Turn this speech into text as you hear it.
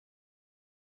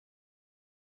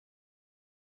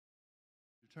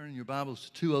Turn in your Bibles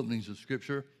to two openings of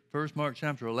Scripture. First, Mark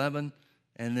chapter 11,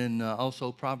 and then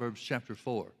also Proverbs chapter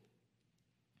 4.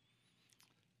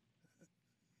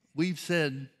 We've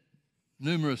said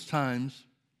numerous times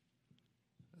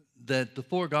that the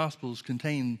four Gospels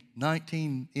contain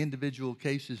 19 individual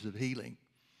cases of healing.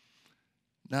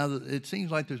 Now, it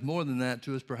seems like there's more than that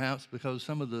to us, perhaps, because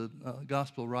some of the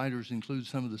Gospel writers include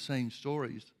some of the same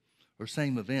stories or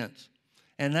same events.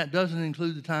 And that doesn't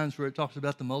include the times where it talks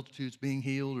about the multitudes being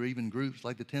healed, or even groups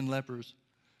like the 10 lepers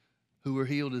who were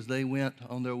healed as they went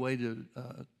on their way to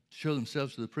show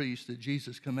themselves to the priest that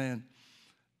Jesus commanded.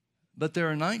 But there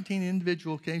are 19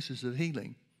 individual cases of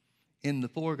healing in the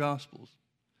four Gospels.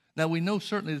 Now, we know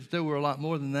certainly that there were a lot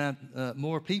more than that,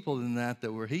 more people than that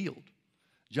were healed.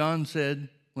 John said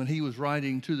when he was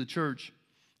writing to the church,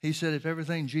 he said if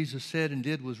everything Jesus said and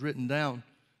did was written down,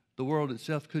 the world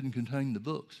itself couldn't contain the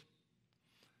books.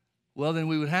 Well, then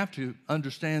we would have to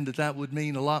understand that that would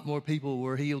mean a lot more people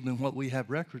were healed than what we have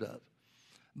record of.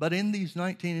 But in these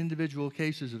 19 individual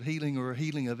cases of healing or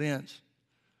healing events,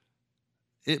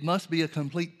 it must be a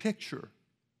complete picture.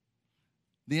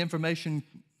 The information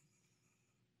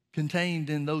contained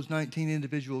in those 19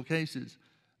 individual cases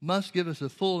must give us a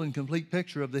full and complete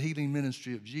picture of the healing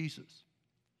ministry of Jesus,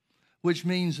 which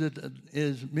means that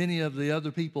as many of the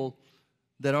other people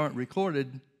that aren't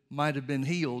recorded might have been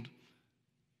healed,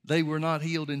 they were not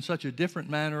healed in such a different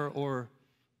manner or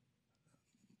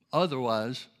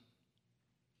otherwise,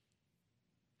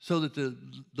 so that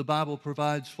the Bible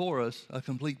provides for us a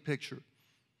complete picture.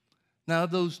 Now, of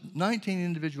those 19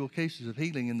 individual cases of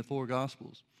healing in the four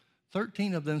Gospels,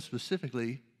 13 of them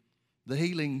specifically, the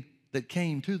healing that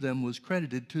came to them was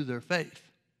credited to their faith.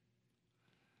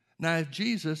 Now,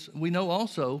 we know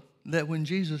also that when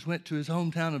Jesus went to his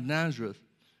hometown of Nazareth,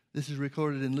 this is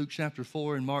recorded in Luke chapter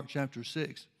 4 and Mark chapter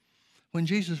 6. When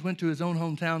Jesus went to his own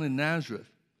hometown in Nazareth,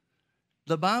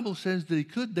 the Bible says that he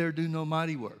could there do no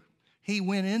mighty work. He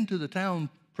went into the town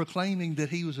proclaiming that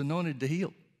he was anointed to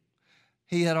heal.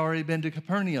 He had already been to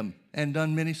Capernaum and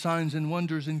done many signs and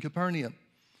wonders in Capernaum,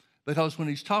 because when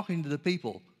he's talking to the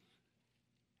people,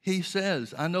 he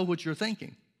says, I know what you're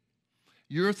thinking.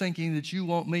 You're thinking that you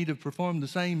want me to perform the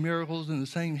same miracles and the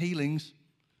same healings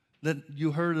that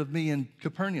you heard of me in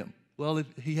Capernaum. Well, if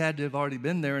he had to have already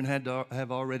been there and had to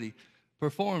have already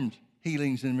performed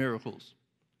healings and miracles.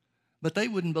 But they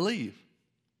wouldn't believe.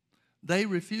 They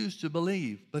refused to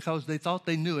believe because they thought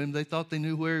they knew him. They thought they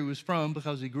knew where he was from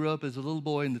because he grew up as a little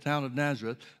boy in the town of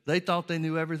Nazareth. They thought they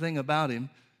knew everything about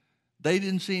him. They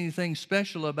didn't see anything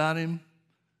special about him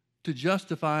to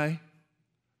justify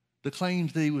the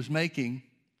claims that he was making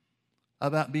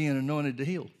about being anointed to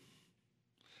heal.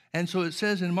 And so it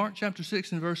says in Mark chapter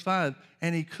 6 and verse 5,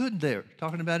 and he could there,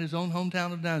 talking about his own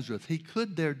hometown of Nazareth, he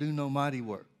could there do no mighty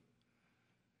work.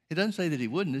 It doesn't say that he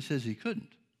wouldn't, it says he couldn't.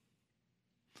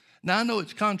 Now, I know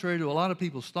it's contrary to a lot of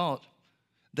people's thought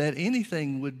that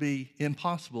anything would be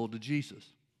impossible to Jesus.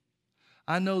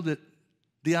 I know that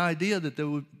the idea that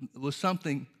there was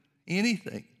something,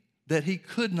 anything, that he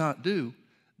could not do,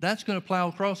 that's going to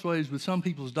plow crossways with some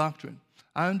people's doctrine.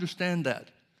 I understand that.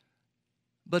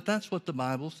 But that's what the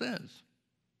Bible says.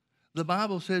 The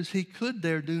Bible says he could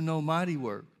there do no mighty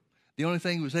work. The only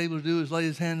thing he was able to do is lay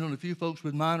his hands on a few folks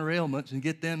with minor ailments and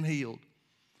get them healed.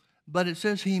 But it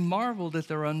says he marveled at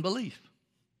their unbelief.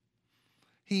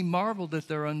 He marveled at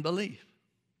their unbelief.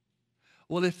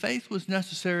 Well, if faith was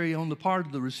necessary on the part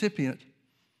of the recipient,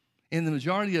 in the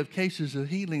majority of cases of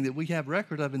healing that we have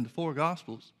record of in the four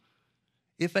Gospels,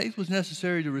 if faith was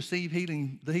necessary to receive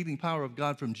healing, the healing power of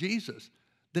God from Jesus,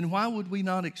 then why would we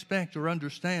not expect or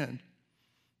understand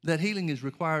that healing is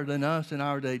required in us in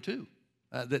our day too?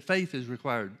 That faith is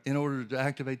required in order to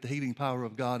activate the healing power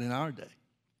of God in our day.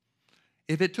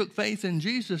 If it took faith in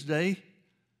Jesus' day,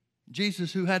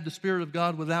 Jesus who had the Spirit of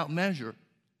God without measure,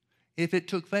 if it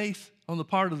took faith on the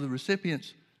part of the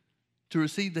recipients to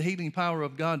receive the healing power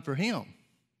of God for him,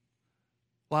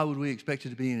 why would we expect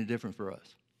it to be any different for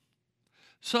us?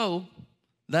 So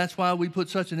that's why we put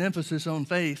such an emphasis on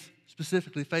faith,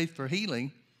 specifically faith for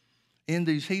healing, in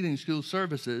these healing school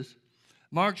services.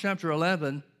 Mark chapter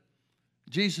 11,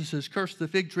 Jesus has cursed the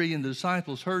fig tree, and the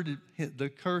disciples heard the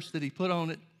curse that he put on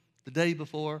it the day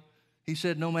before. He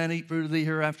said, no man eat fruit of thee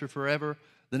hereafter forever.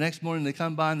 The next morning they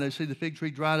come by and they see the fig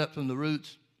tree dried up from the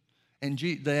roots. And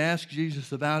they ask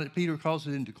Jesus about it. Peter calls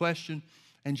it into question,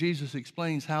 and Jesus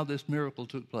explains how this miracle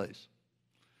took place.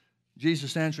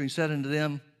 Jesus answering said unto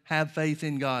them, have faith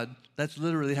in God. That's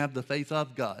literally have the faith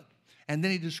of God. And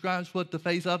then he describes what the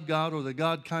faith of God, or the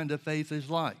God kind of faith, is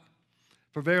like.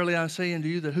 For verily I say unto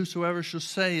you that whosoever shall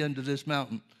say unto this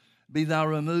mountain, be thou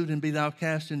removed and be thou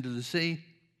cast into the sea,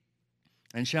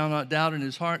 and shall not doubt in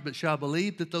his heart, but shall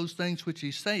believe that those things which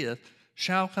he saith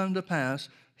shall come to pass,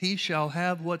 he shall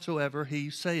have whatsoever he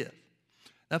saith.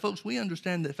 Now, folks, we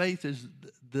understand that faith is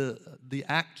the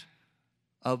act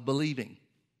of believing.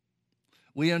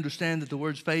 We understand that the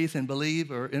words faith and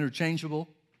believe are interchangeable.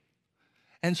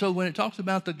 And so when it talks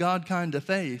about the God kind of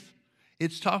faith,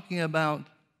 it's talking about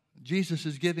Jesus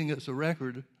is giving us a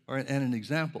record and an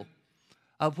example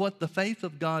of what the faith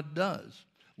of God does.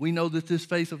 We know that this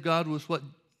faith of God was what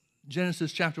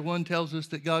Genesis chapter 1 tells us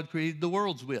that God created the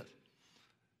worlds with.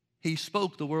 He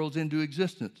spoke the worlds into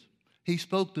existence. He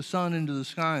spoke the sun into the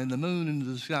sky and the moon into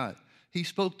the sky. He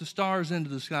spoke the stars into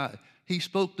the sky. He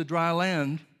spoke the dry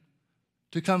land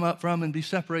to come up from and be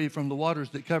separated from the waters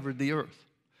that covered the earth.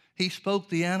 He spoke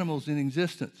the animals in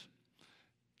existence.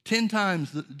 10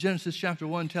 times Genesis chapter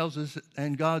 1 tells us,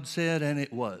 and God said, and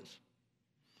it was.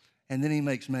 And then he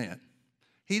makes man.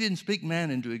 He didn't speak man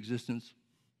into existence.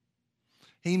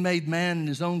 He made man in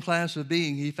his own class of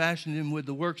being. He fashioned him with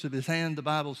the works of his hand, the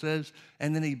Bible says,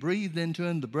 and then he breathed into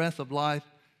him the breath of life,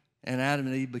 and Adam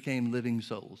and Eve became living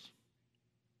souls.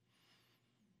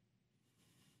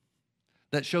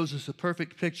 That shows us a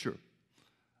perfect picture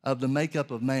of the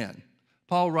makeup of man.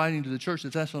 Paul, writing to the church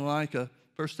at Thessalonica,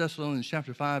 1 Thessalonians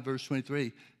chapter 5, verse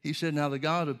 23, he said, now the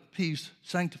God of peace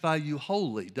sanctify you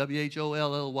wholly,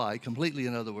 W-H-O-L-L-Y, completely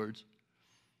in other words.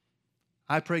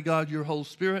 I pray God your whole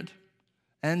spirit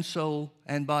and soul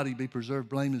and body be preserved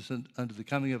blameless unto the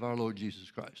coming of our Lord Jesus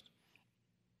Christ.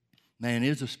 Man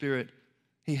is a spirit,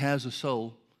 he has a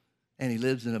soul, and he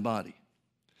lives in a body.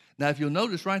 Now, if you'll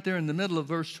notice right there in the middle of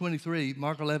verse 23,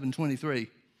 Mark 11:23,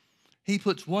 he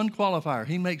puts one qualifier.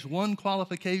 He makes one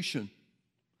qualification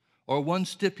or one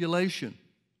stipulation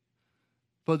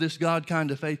for this God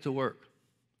kind of faith to work.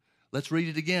 Let's read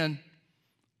it again.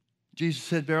 Jesus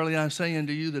said, verily I say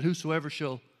unto you that whosoever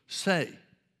shall say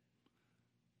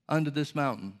unto this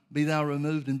mountain, be thou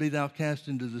removed and be thou cast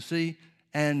into the sea,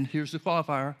 and here's the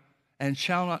qualifier, and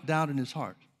shall not doubt in his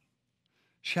heart.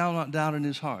 Shall not doubt in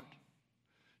his heart.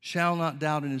 Shall not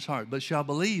doubt in his heart, but shall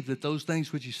believe that those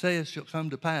things which he saith shall come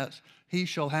to pass, he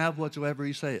shall have whatsoever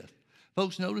he saith.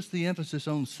 Folks, notice the emphasis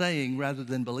on saying rather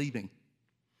than believing.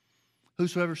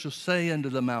 Whosoever shall say unto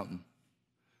the mountain,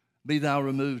 be thou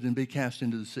removed and be cast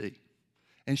into the sea,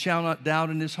 and shall not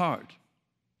doubt in his heart,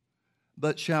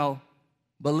 but shall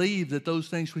believe that those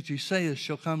things which he saith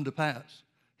shall come to pass,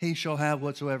 he shall have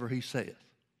whatsoever he saith.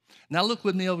 Now look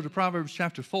with me over to Proverbs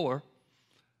chapter 4,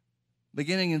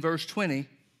 beginning in verse 20.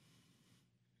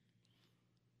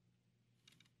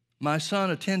 My son,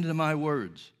 attend to my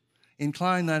words.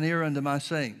 Incline thine ear unto my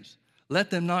sayings. Let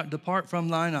them not depart from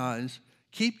thine eyes.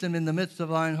 Keep them in the midst of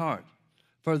thine heart.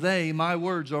 For they, my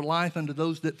words, are life unto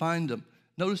those that find them.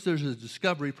 Notice there's a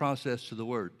discovery process to the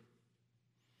word.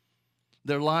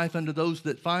 They're life unto those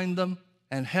that find them,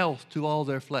 and health to all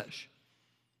their flesh.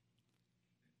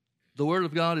 The word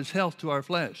of God is health to our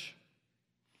flesh.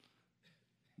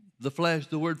 The flesh,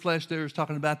 the word flesh there is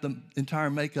talking about the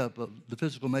entire makeup of the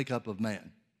physical makeup of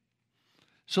man.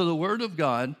 So the word of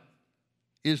God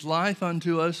is life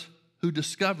unto us who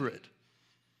discover it.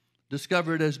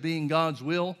 Discover it as being God's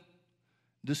will.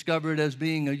 Discover it as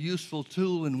being a useful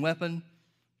tool and weapon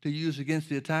to use against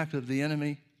the attack of the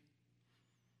enemy.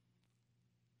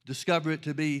 Discover it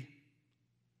to be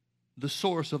the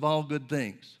source of all good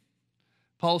things.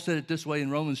 Paul said it this way in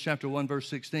Romans chapter 1, verse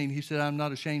 16. He said, I'm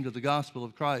not ashamed of the gospel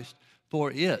of Christ,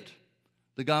 for it,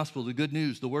 the gospel, the good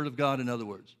news, the word of God in other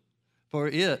words, for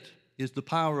it is the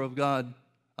power of God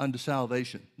unto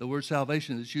salvation. The word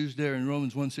salvation that's used there in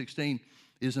Romans 1:16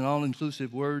 is an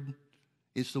all-inclusive word.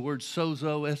 It's the word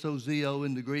sozo, S-O-Z-O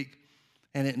in the Greek,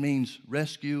 and it means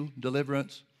rescue,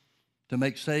 deliverance, to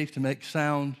make safe, to make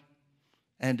sound,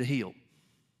 and to heal.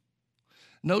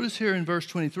 Notice here in verse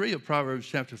 23 of Proverbs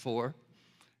chapter 4,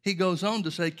 he goes on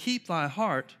to say, keep thy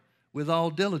heart with all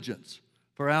diligence,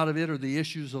 for out of it are the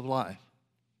issues of life.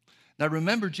 Now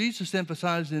remember, Jesus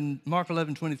emphasized in Mark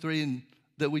 11:23 and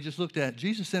that we just looked at,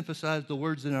 Jesus emphasized the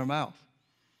words in our mouth,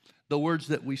 the words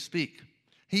that we speak.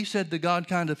 He said the God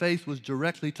kind of faith was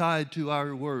directly tied to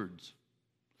our words.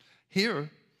 Here,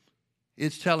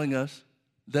 it's telling us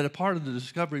that a part of the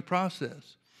discovery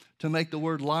process to make the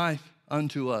word life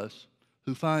unto us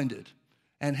who find it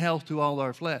and health to all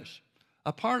our flesh,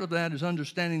 a part of that is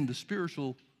understanding the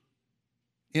spiritual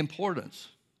importance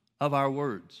of our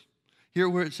words. Here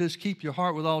where it says, keep your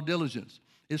heart with all diligence,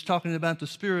 it's talking about the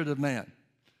spirit of man.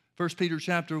 1 Peter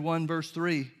chapter 1, verse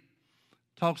 3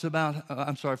 talks about,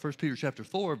 1 Peter chapter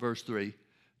 4, verse 3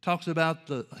 talks about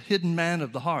the hidden man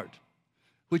of the heart,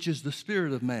 which is the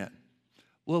spirit of man.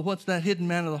 Well, what's that hidden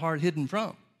man of the heart hidden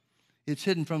from? It's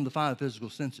hidden from the 5 physical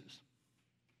senses.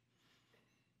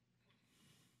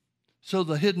 So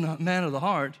the hidden man of the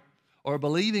heart, or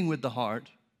believing with the heart,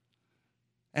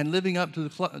 and living up to the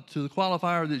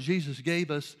qualifier that Jesus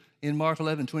gave us in Mark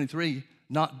 11:23,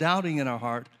 not doubting in our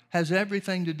heart, has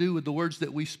everything to do with the words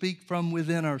that we speak from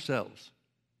within ourselves.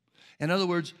 In other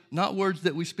words, not words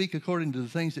that we speak according to the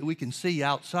things that we can see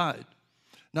outside,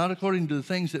 not according to the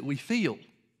things that we feel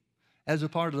as a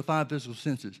part of the five physical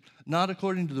senses, not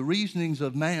according to the reasonings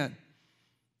of man,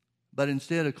 but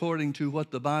instead according to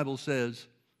what the Bible says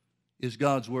is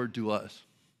God's word to us.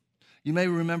 You may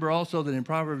remember also that in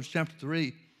Proverbs chapter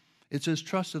 3, it says,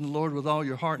 trust in the Lord with all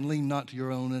your heart and lean not to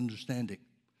your own understanding.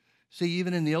 See,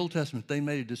 even in the Old Testament, they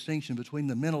made a distinction between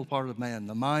the mental part of man,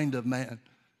 the mind of man,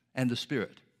 and the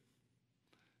spirit.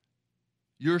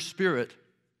 Your spirit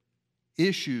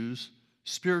issues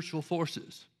spiritual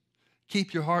forces.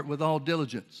 Keep your heart with all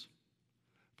diligence,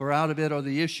 for out of it are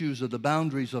the issues of the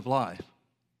boundaries of life.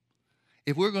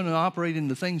 If we're going to operate in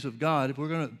the things of God, if we're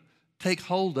going to take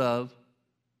hold of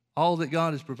all that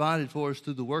God has provided for us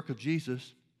through the work of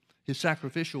Jesus, his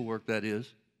sacrificial work, that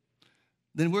is,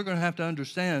 then we're going to have to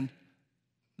understand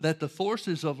that the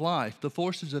forces of life, the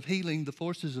forces of healing, the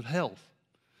forces of health,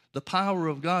 the power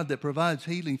of God that provides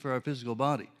healing for our physical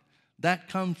body, that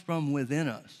comes from within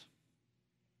us.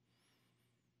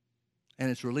 And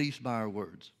it's released by our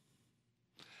words.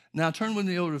 Now turn with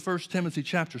me over to 1 Timothy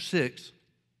chapter 6.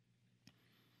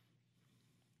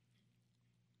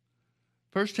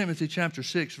 1 Timothy chapter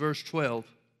 6, verse 12.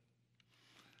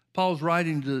 Paul's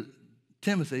writing to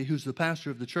Timothy, who's the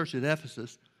pastor of the church at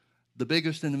Ephesus, the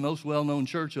biggest and the most well-known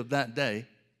church of that day.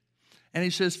 And he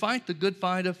says, fight the good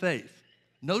fight of faith.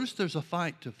 Notice there's a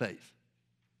fight to faith.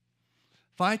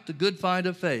 Fight the good fight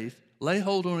of faith. Lay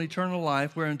hold on eternal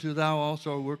life, whereunto thou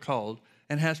also wert called,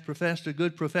 and hast professed a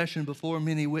good profession before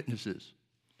many witnesses.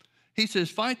 He says,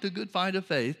 fight the good fight of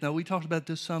faith. Now, we talked about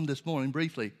this some this morning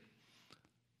briefly.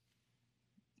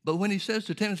 But when he says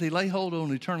to Timothy, lay hold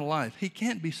on eternal life, he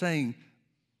can't be saying,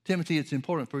 Timothy, it's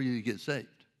important for you to get saved.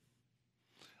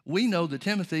 We know that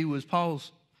Timothy was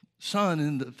Paul's son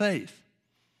in the faith,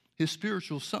 his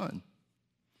spiritual son.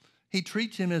 He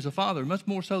treats him as a father, much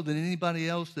more so than anybody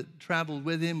else that traveled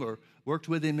with him or worked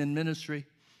with him in ministry.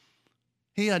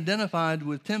 He identified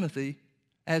with Timothy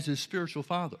as his spiritual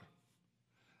father.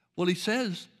 Well, he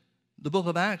says, the book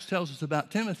of Acts tells us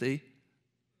about Timothy,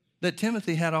 that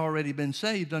Timothy had already been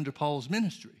saved under Paul's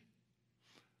ministry.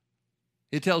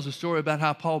 It tells a story about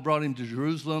how Paul brought him to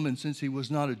Jerusalem, and since he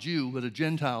was not a Jew but a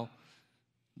Gentile,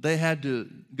 they had to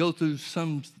go through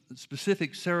some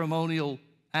specific ceremonial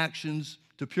actions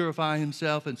to purify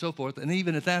himself and so forth. And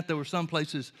even at that, there were some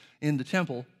places in the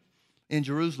temple in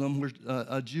Jerusalem where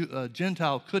a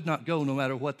Gentile could not go no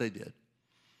matter what they did.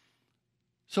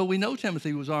 So we know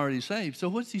Timothy was already saved. So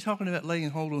what's he talking about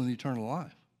laying hold on eternal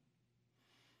life?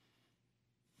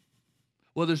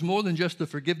 Well, there's more than just the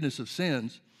forgiveness of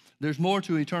sins. There's more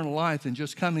to eternal life than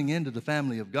just coming into the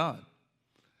family of God.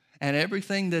 And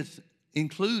everything that's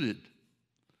included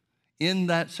in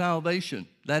that salvation,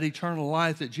 that eternal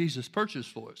life that Jesus purchased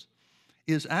for us,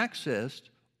 is accessed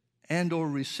and or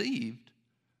received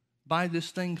by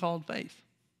this thing called faith,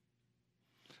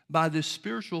 by this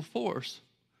spiritual force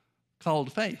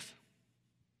called faith.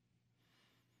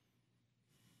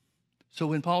 So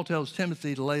when Paul tells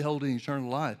Timothy to lay hold of eternal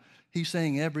life, he's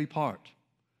saying every part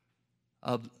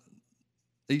of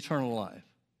eternal life,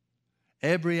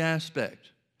 every aspect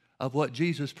of what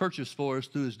Jesus purchased for us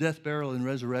through his death, burial, and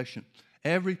resurrection,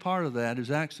 every part of that is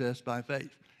accessed by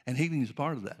faith, and healing is a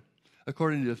part of that.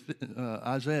 According to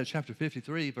Isaiah chapter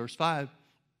 53, verse 5,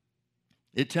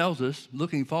 it tells us,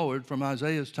 looking forward from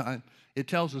Isaiah's time, it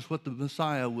tells us what the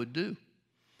Messiah would do.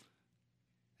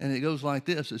 And it goes like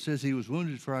this. It says, he was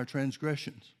wounded for our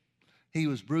transgressions. He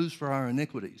was bruised for our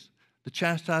iniquities. The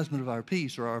chastisement of our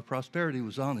peace or our prosperity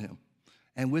was on him.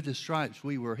 And with his stripes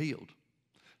we were healed.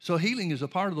 So healing is a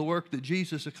part of the work that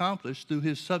Jesus accomplished through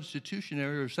his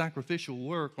substitutionary or sacrificial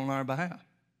work on our behalf.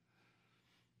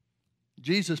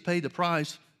 Jesus paid the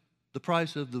price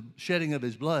of the shedding of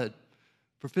his blood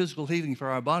for physical healing for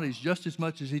our bodies just as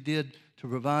much as he did to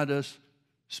provide us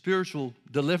spiritual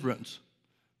deliverance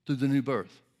through the new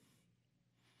birth.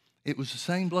 It was the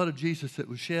same blood of Jesus that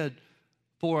was shed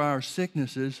for our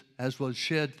sicknesses as was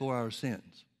shed for our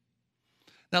sins.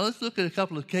 Now let's look at a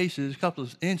couple of cases, a couple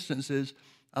of instances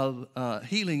of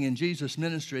healing in Jesus'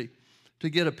 ministry to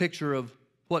get a picture of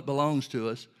what belongs to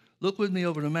us. Look with me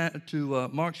over to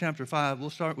Mark chapter 5. We'll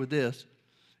start with this.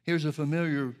 Here's a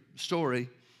familiar story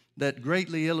that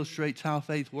greatly illustrates how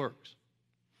faith works.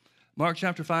 Mark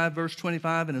chapter 5, verse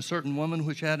 25, and a certain woman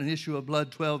which had an issue of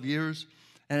blood 12 years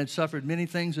and had suffered many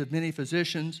things of many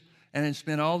physicians and had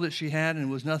spent all that she had, and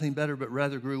was nothing better, but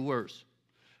rather grew worse.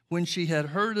 When she had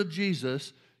heard of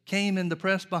Jesus, came in the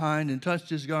press behind and touched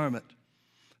his garment.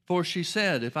 For she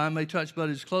said, if I may touch but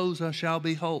his clothes, I shall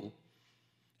be whole.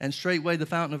 And straightway the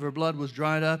fountain of her blood was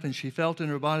dried up, and she felt in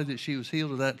her body that she was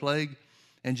healed of that plague.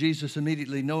 And Jesus,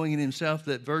 immediately knowing in himself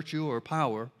that virtue or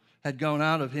power had gone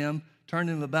out of him, turned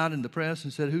him about in the press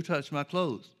and said, who touched my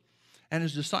clothes? And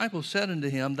his disciples said unto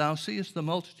him, thou seest the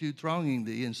multitude thronging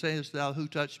thee, and sayest thou, who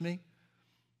touched me?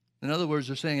 In other words,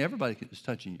 they're saying everybody is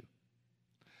touching you.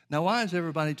 Now, why is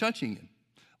everybody touching him?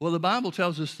 Well, the Bible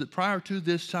tells us that prior to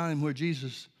this time where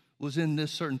Jesus was in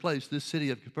this certain place, this city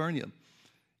of Capernaum,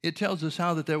 it tells us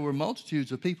how that there were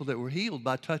multitudes of people that were healed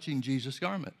by touching Jesus'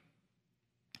 garment.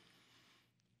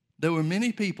 There were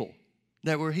many people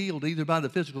that were healed either by the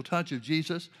physical touch of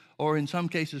Jesus or in some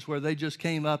cases where they just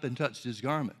came up and touched his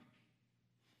garment.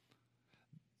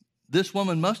 This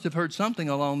woman must have heard something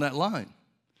along that line.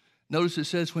 Notice it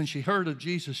says when she heard of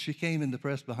Jesus, she came in the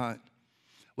press behind.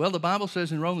 Well, the Bible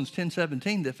says in Romans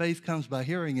 10:17 that faith comes by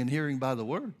hearing and hearing by the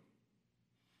word.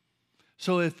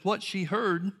 So if what she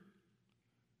heard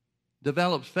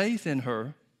developed faith in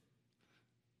her,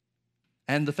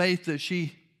 and the faith that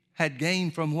she had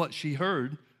gained from what she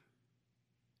heard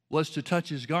was to touch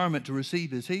his garment to receive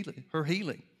his healing, her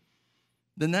healing,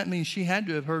 then that means she had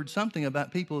to have heard something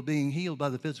about people being healed by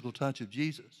the physical touch of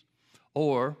Jesus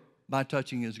or by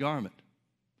touching his garment,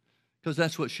 because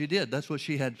that's what she did. That's what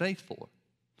she had faith for.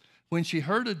 When she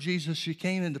heard of Jesus, she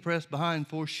came in the press behind,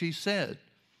 for she said,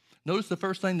 notice the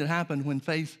first thing that happened when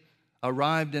faith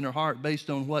arrived in her heart based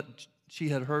on what she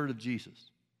had heard of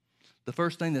Jesus. The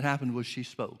first thing that happened was she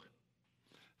spoke.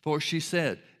 For she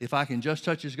said, if I can just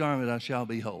touch his garment, I shall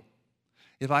be whole.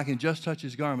 If I can just touch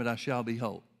his garment, I shall be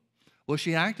whole. Well,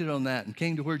 she acted on that and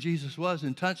came to where Jesus was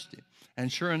and touched him.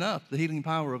 And sure enough, the healing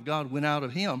power of God went out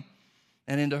of him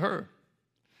and into her.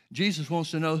 Jesus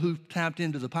wants to know who tapped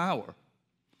into the power.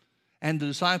 And the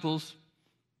disciples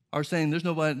are saying, there's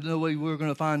no way we're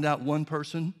going to find out one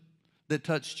person that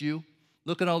touched you.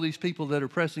 Look at all these people that are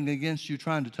pressing against you,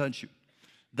 trying to touch you.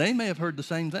 They may have heard the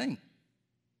same thing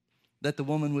that the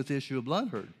woman with the issue of blood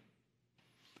heard.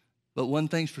 But one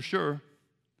thing's for sure,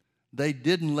 they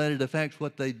didn't let it affect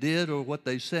what they did or what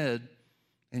they said,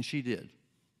 and she did.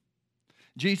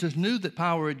 Jesus knew that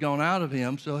power had gone out of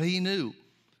him, so he knew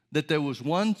that there was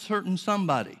one certain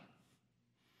somebody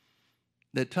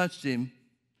that touched him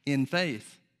in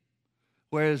faith,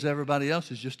 whereas everybody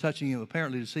else is just touching him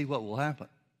apparently to see what will happen.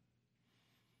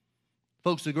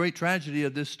 Folks, the great tragedy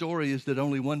of this story is that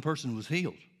only one person was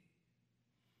healed.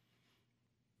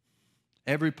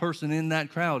 Every person in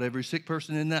that crowd, every sick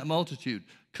person in that multitude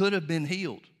could have been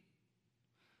healed.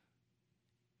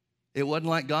 It wasn't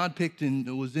like God picked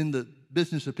and was in the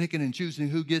business of picking and choosing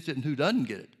who gets it and who doesn't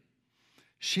get it.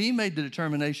 She made the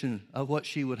determination of what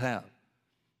she would have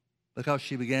because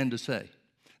she began to say.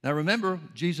 Now remember,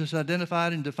 Jesus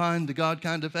identified and defined the God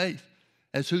kind of faith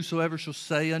as whosoever shall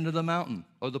say unto the mountain,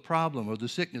 or the problem, or the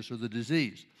sickness, or the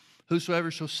disease. Whosoever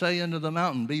shall say unto the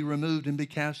mountain, be removed and be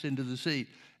cast into the sea,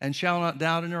 and shall not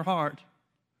doubt in her heart,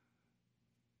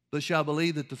 but shall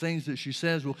believe that the things that she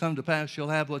says will come to pass, she'll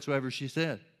have whatsoever she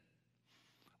said.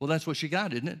 Well, that's what she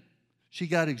got, isn't it? She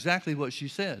got exactly what she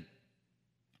said.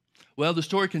 Well, the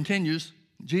story continues.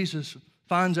 Jesus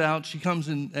finds out. She comes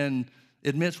in and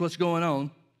admits what's going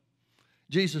on.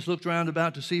 Jesus looked round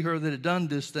about to see her that had done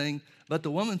this thing, but the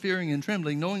woman, fearing and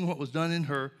trembling, knowing what was done in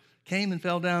her, came and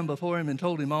fell down before him and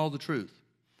told him all the truth.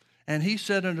 And he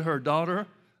said unto her, daughter,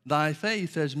 thy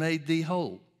faith has made thee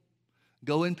whole.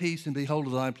 Go in peace and be whole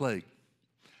of thy plague.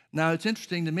 Now, it's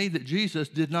interesting to me that Jesus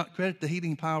did not credit the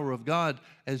healing power of God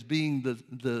as being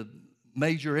the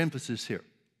major emphasis here.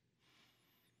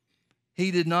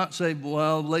 He did not say,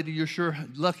 well, lady, you're sure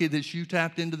lucky that you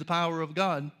tapped into the power of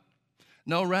God.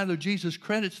 No, rather, Jesus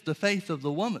credits the faith of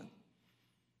the woman.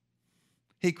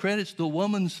 He credits the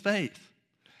woman's faith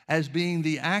as being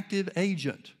the active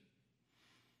agent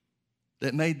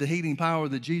that made the healing power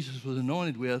that Jesus was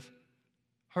anointed with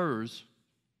hers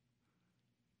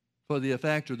for the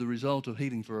effect or the result of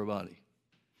healing for her body.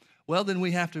 Well, then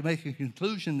we have to make a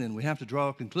conclusion then. We have to draw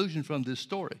a conclusion from this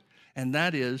story. And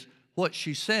that is what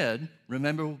she said.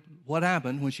 Remember what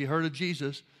happened when she heard of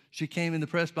Jesus. She came in the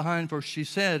press behind, for she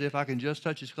said, if I can just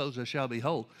touch his clothes, I shall be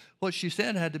whole. What she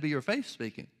said had to be her faith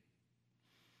speaking,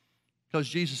 because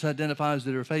Jesus identifies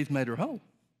that her faith made her whole.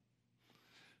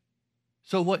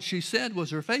 So what she said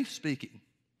was her faith speaking.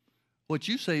 What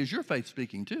you say is your faith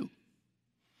speaking too.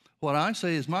 What I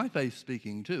say is my faith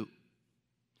speaking too.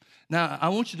 Now, I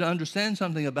want you to understand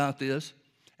something about this.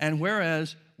 And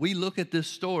whereas we look at this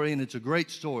story, and it's a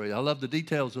great story, I love the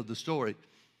details of the story,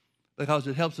 because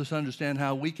it helps us understand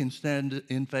how we can stand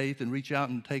in faith and reach out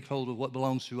and take hold of what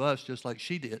belongs to us, just like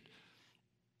she did.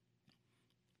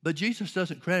 But Jesus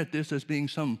doesn't credit this as being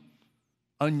some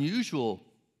unusual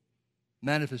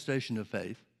manifestation of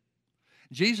faith.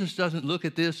 Jesus doesn't look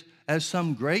at this as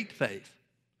some great faith.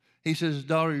 He says,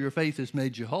 daughter, your faith has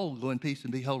made you whole. Go in peace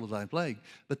and be whole of thy plague.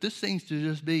 But this seems to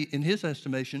just be, in his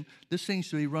estimation, this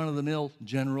seems to be run-of-the-mill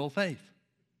general faith.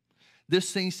 This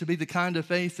seems to be the kind of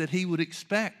faith that he would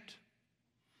expect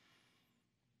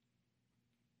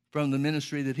from the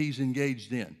ministry that he's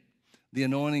engaged in, the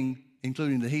anointing,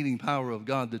 including the healing power of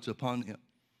God that's upon him.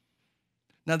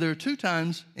 Now, there are two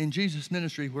times in Jesus'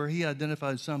 ministry where he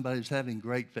identifies somebody as having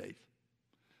great faith.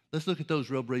 Let's look at those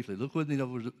real briefly. Look with me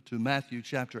over to Matthew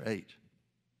chapter 8.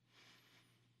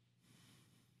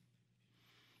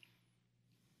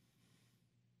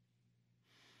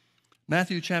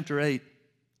 Matthew chapter 8,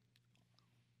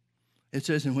 it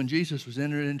says, and when Jesus was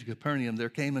entered into Capernaum, there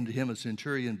came unto him a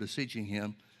centurion beseeching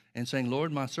him, and saying,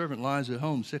 Lord, my servant lies at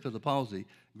home, sick of the palsy,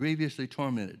 grievously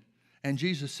tormented. And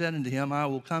Jesus said unto him, I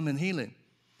will come and heal him.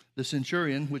 The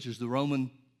centurion, which is the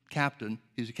Roman captain,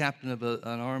 he's a captain of an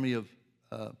army of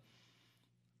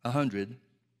 100.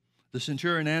 The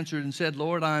centurion answered and said,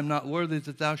 Lord, I am not worthy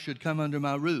that thou should come under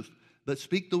my roof, but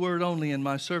speak the word only, and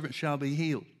my servant shall be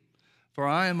healed. For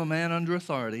I am a man under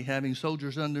authority, having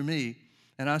soldiers under me,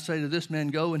 and I say to this man,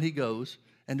 go, and he goes,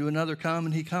 and to another, come,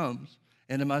 and he comes,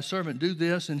 and to my servant, do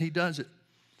this, and he does it.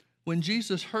 When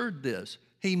Jesus heard this,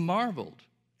 he marveled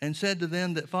and said to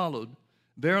them that followed,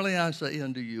 verily I say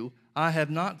unto you, I have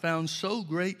not found so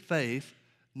great faith,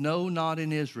 no, not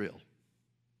in Israel.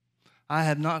 I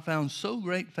have not found so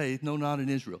great faith, no, not in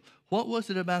Israel. What was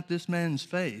it about this man's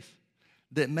faith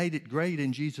that made it great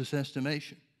in Jesus'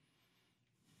 estimation?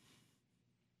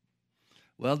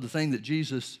 Well, the thing that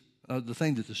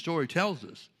the story tells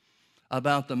us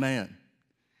about the man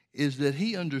is that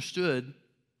he understood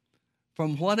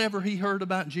from whatever he heard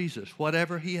about Jesus,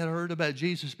 whatever he had heard about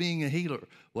Jesus being a healer,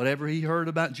 whatever he heard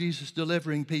about Jesus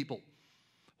delivering people,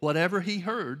 whatever he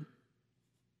heard,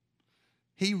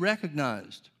 he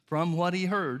recognized from what he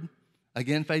heard,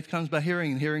 again, faith comes by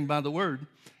hearing and hearing by the word,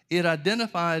 it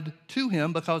identified to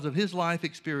him because of his life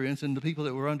experience and the people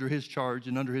that were under his charge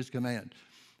and under his command.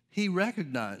 He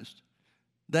recognized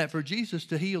that for Jesus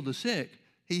to heal the sick,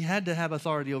 he had to have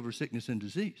authority over sickness and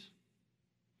disease.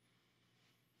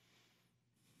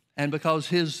 And because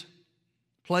his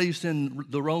place in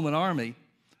the Roman army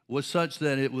was such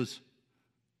that it was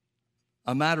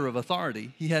a matter of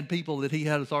authority, he had people that he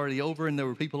had authority over, and there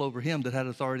were people over him that had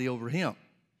authority over him.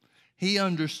 He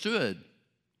understood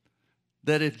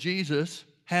that if Jesus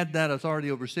had that authority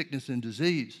over sickness and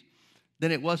disease,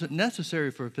 then it wasn't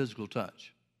necessary for a physical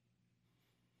touch,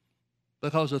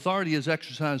 because authority is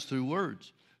exercised through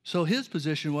words. So his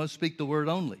position was, speak the word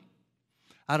only.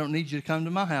 I don't need you to come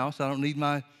to my house. I don't need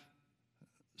my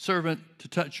servant to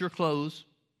touch your clothes.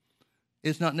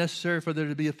 It's not necessary for there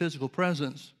to be a physical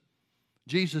presence,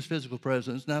 Jesus' physical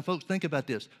presence. Now, folks, think about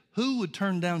this. Who would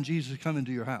turn down Jesus coming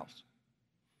to your house?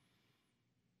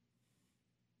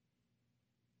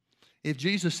 If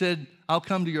Jesus said, I'll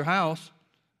come to your house,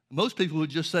 most people would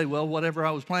just say, well, whatever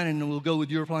I was planning, and we'll go with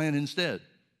your plan instead.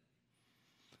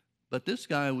 But this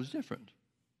guy was different.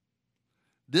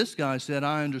 This guy said,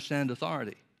 I understand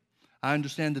authority. I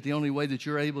understand that the only way that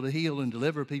you're able to heal and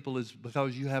deliver people is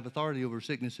because you have authority over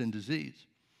sickness and disease.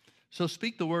 So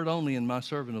speak the word only, and my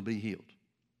servant will be healed.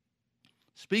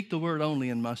 Speak the word only,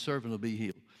 and my servant will be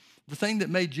healed. The thing that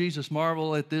made Jesus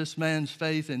marvel at this man's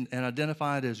faith and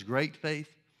identify it as great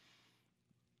faith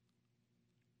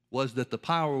was that the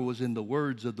power was in the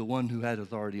words of the one who had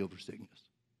authority over sickness.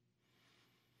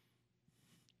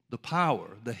 The power,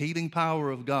 the healing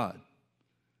power of God,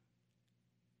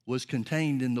 was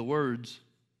contained in the words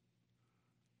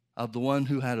of the one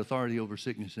who had authority over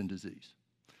sickness and disease.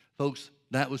 Folks,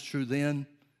 that was true then,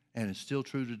 and it's still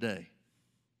true today.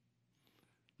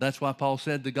 That's why Paul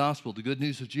said the gospel, the good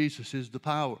news of Jesus, is the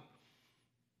power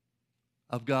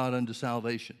of God unto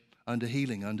salvation, unto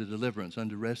healing, unto deliverance,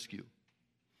 unto rescue.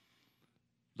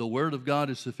 The word of God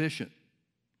is sufficient,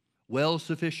 well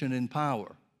sufficient in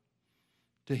power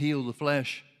to heal the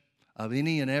flesh of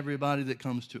any and everybody that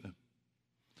comes to him.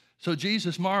 So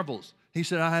Jesus marvels. He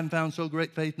said, I haven't found so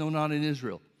great faith, no, not in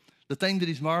Israel. The thing that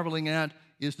he's marveling at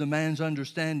is the man's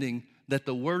understanding that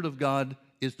the word of God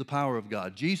is the power of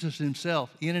God. Jesus himself,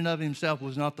 in and of himself,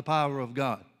 was not the power of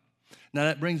God. Now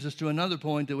that brings us to another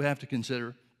point that we have to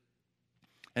consider,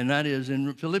 and that is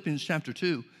in Philippians chapter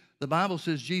 2, the Bible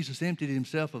says Jesus emptied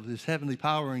himself of his heavenly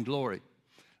power and glory.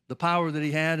 The power that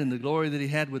he had and the glory that he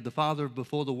had with the Father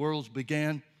before the worlds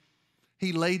began,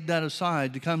 He laid that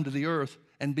aside to come to the earth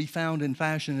and be found in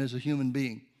fashion as a human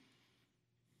being.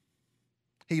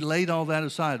 He laid all that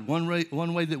aside. One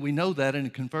way that we know that in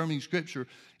confirming Scripture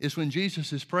is when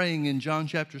Jesus is praying in John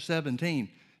chapter 17,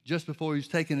 just before he's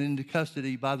taken into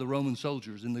custody by the Roman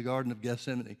soldiers in the Garden of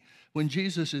Gethsemane. When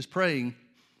Jesus is praying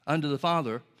unto the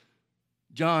Father,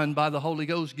 John, by the Holy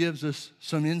Ghost, gives us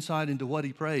some insight into what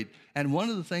he prayed. And one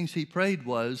of the things he prayed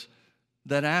was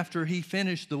that after he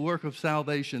finished the work of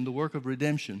salvation, the work of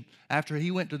redemption, after he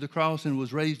went to the cross and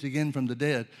was raised again from the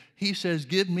dead, he says,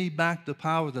 give me back the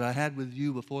power that I had with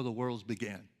you before the worlds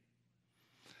began.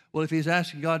 Well, if he's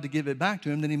asking God to give it back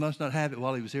to him, then he must not have it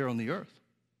while he was here on the earth.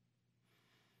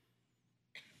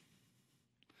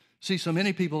 See, so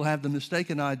many people have the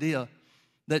mistaken idea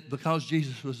that because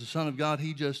Jesus was the Son of God,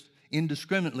 he just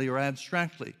indiscriminately or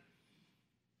abstractly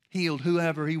healed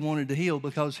whoever he wanted to heal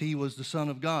because he was the Son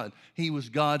of God. He was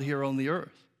God here on the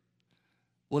earth.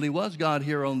 Well, he was God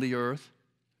here on the earth,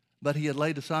 but he had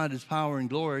laid aside his power and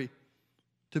glory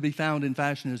to be found in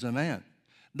fashion as a man.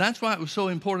 That's why it was so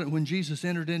important when Jesus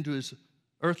entered into his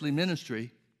earthly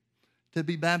ministry to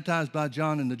be baptized by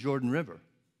John in the Jordan River.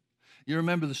 You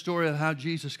remember the story of how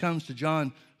Jesus comes to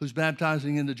John, who's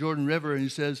baptizing in the Jordan River, and he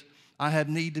says, I have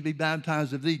need to be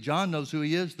baptized of thee. John knows who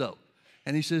he is, though.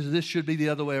 And he says, this should be the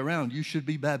other way around. You should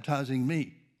be baptizing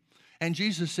me. And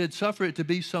Jesus said, suffer it to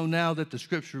be so now that the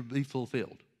Scripture be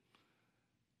fulfilled.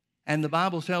 And the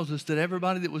Bible tells us that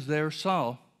everybody that was there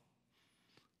saw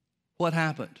what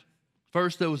happened.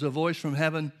 First, there was a voice from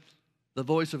heaven, the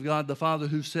voice of God the Father,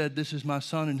 who said, this is my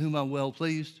Son in whom I'm well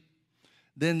pleased.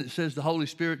 Then it says the Holy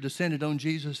Spirit descended on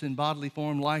Jesus in bodily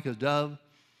form like a dove.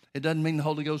 It doesn't mean the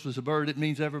Holy Ghost was a bird. It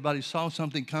means everybody saw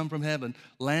something come from heaven,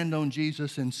 land on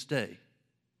Jesus, and stay,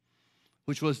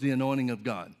 which was the anointing of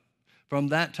God. From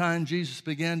that time, Jesus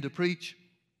began to preach.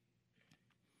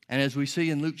 And as we see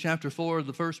in Luke chapter 4,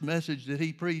 the first message that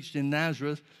he preached in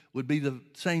Nazareth would be the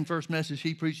same first message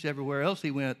he preached everywhere else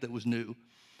he went that was new.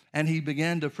 And he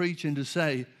began to preach and to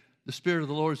say, the Spirit of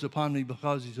the Lord is upon me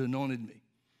because he's anointed me.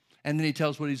 And then he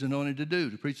tells what he's anointed to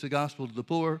do, to preach the gospel to the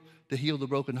poor, to heal the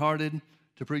brokenhearted,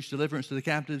 to preach deliverance to the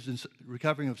captives and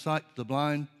recovering of sight to the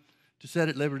blind, to set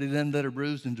at liberty them that are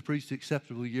bruised, and to preach the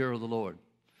acceptable year of the Lord,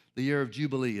 the year of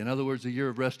Jubilee, in other words, the year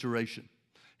of restoration.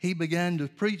 He began to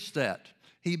preach that.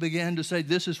 He began to say,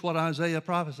 this is what Isaiah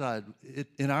prophesied.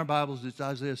 In our Bibles, it's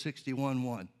Isaiah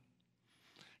 61:1.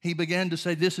 He began to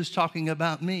say, this is talking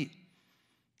about me.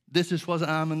 This is what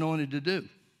I'm anointed to do.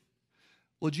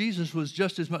 Well, Jesus was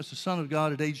just as much the Son of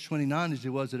God at age 29 as he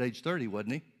was at age 30,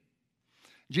 wasn't he?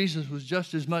 Jesus was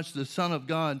just as much the Son of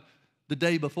God the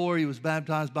day before he was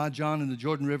baptized by John in the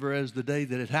Jordan River as the day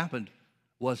that it happened,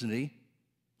 wasn't he?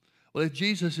 Well, if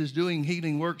Jesus is doing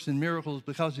healing works and miracles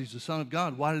because he's the Son of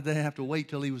God, why did they have to wait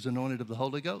till he was anointed of the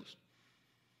Holy Ghost?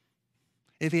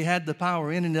 If he had the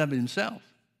power in and of himself,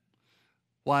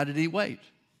 why did he wait?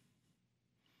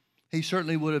 He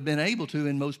certainly would have been able to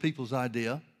in most people's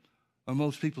idea or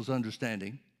most people's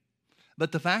understanding.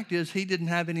 But the fact is, he didn't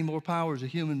have any more power as a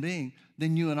human being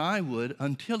than you and I would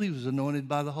until he was anointed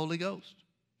by the Holy Ghost.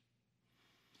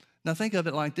 Now think of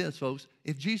it like this, folks.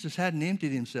 If Jesus hadn't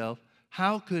emptied himself,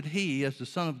 how could he, as the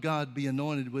Son of God, be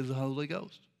anointed with the Holy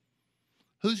Ghost?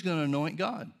 Who's going to anoint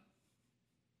God?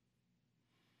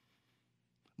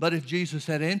 But if Jesus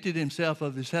had emptied himself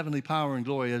of his heavenly power and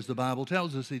glory, as the Bible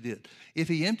tells us he did, if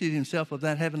he emptied himself of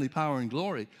that heavenly power and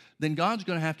glory, then God's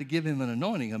going to have to give him an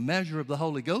anointing, a measure of the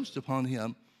Holy Ghost upon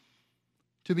him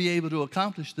to be able to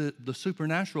accomplish the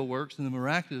supernatural works and the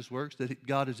miraculous works that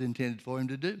God has intended for him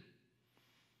to do.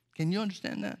 Can you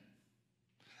understand that?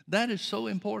 That is so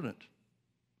important.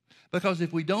 Because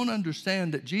if we don't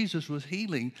understand that Jesus was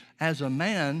healing as a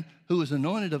man who was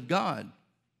anointed of God,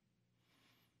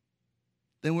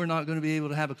 then we're not going to be able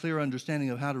to have a clear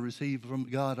understanding of how to receive from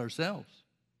God ourselves.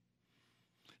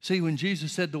 See, when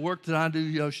Jesus said, the work that I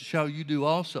do shall you do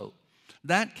also,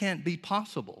 that can't be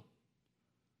possible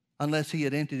unless he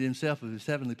had emptied himself of his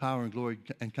heavenly power and glory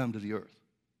and come to the earth.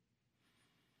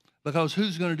 Because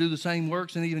who's going to do the same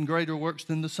works and even greater works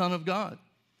than the Son of God,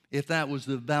 if that was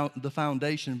the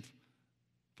foundation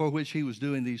for which he was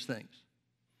doing these things?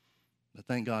 But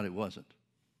thank God it wasn't.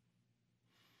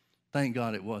 Thank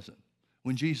God it wasn't.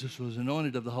 When Jesus was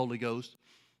anointed of the Holy Ghost,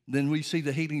 then we see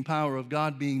the healing power of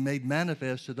God being made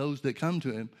manifest to those that come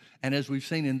to him. And as we've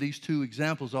seen in these two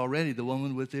examples already, the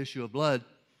woman with the issue of blood,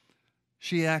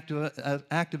 she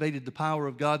activated the power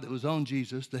of God that was on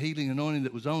Jesus, the healing anointing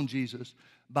that was on Jesus,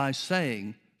 by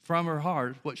saying from her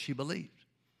heart what she believed.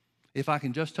 If I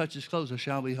can just touch his clothes, I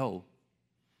shall be whole.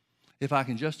 If I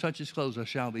can just touch his clothes, I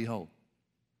shall be whole.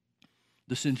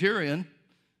 The centurion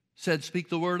said, speak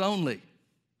the word only.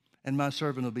 and my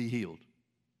servant will be healed.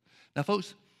 Now,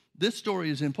 folks, this story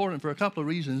is important for a couple of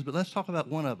reasons, but let's talk about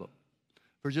one of them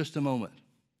for just a moment.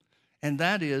 And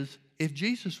that is, if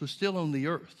Jesus was still on the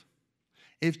earth,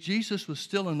 if Jesus was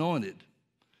still anointed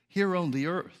here on the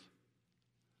earth,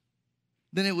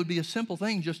 then it would be a simple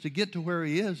thing just to get to where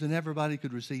he is and everybody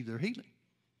could receive their healing.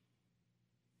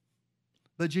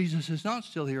 But Jesus is not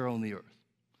still here on the earth,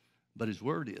 but his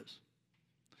word is.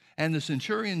 And the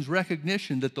centurion's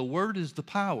recognition that the word is the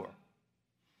power,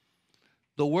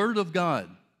 the word of God,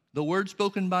 the word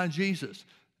spoken by Jesus.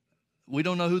 We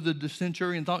don't know who the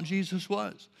centurion thought Jesus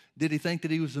was. Did he think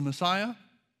that he was the Messiah?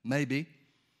 Maybe.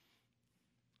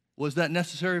 Was that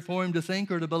necessary for him to think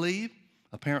or to believe?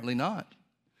 Apparently not.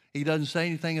 He doesn't say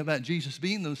anything about Jesus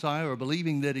being the Messiah or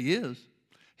believing that he is.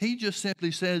 He just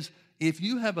simply says, if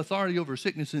you have authority over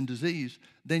sickness and disease,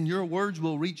 then your words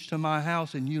will reach to my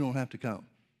house and you don't have to come.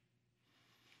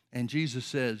 And Jesus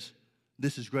says,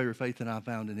 this is greater faith than I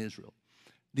found in Israel.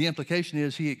 The implication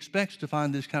is he expects to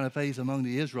find this kind of faith among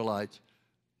the Israelites,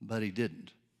 but he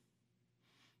didn't.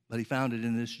 But he found it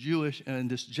in this Jewish and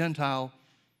this Gentile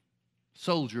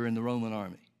soldier in the Roman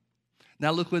army.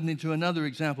 Now look with me to another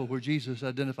example where Jesus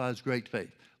identifies great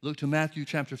faith. Look to Matthew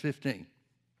chapter 15.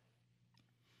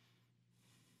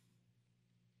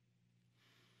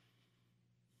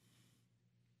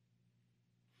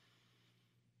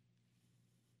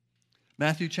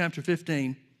 Matthew chapter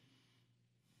 15,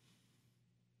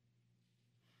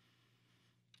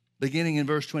 beginning in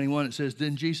verse 21, it says,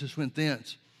 Then Jesus went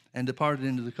thence and departed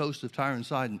into the coast of Tyre and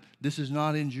Sidon. This is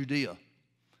not in Judea.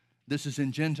 This is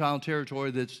in Gentile territory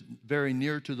that's very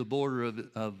near to the border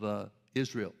of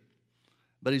Israel.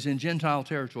 But he's in Gentile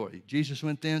territory. Jesus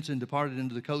went thence and departed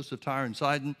into the coast of Tyre and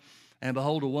Sidon. And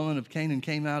behold, a woman of Canaan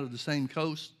came out of the same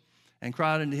coast and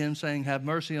cried unto him, saying, Have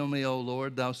mercy on me, O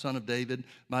Lord, thou son of David.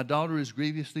 My daughter is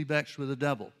grievously vexed with a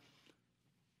devil.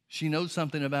 She knows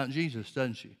something about Jesus,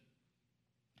 doesn't she?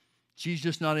 She's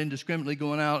just not indiscriminately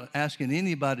going out asking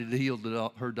anybody to heal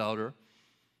her daughter,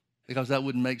 because that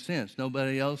wouldn't make sense.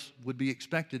 Nobody else would be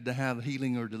expected to have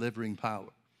healing or delivering power.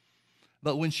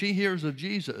 But when she hears of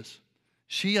Jesus,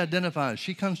 she identifies,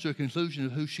 she comes to a conclusion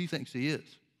of who she thinks he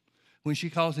is. When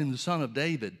she calls him the son of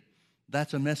David,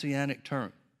 that's a messianic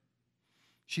term.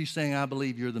 She's saying, I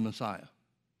believe you're the Messiah.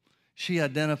 She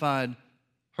identified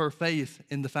her faith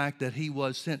in the fact that he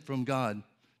was sent from God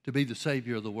to be the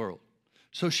Savior of the world.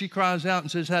 So she cries out and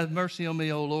says, Have mercy on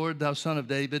me, O Lord, thou son of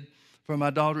David, for my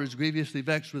daughter is grievously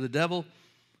vexed with the devil.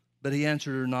 But he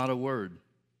answered her not a word.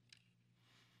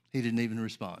 He didn't even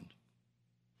respond.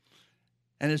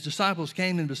 And his disciples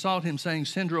came and besought him, saying,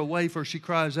 Send her away, for she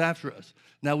cries after us.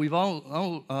 Now we've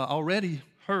already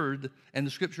heard, and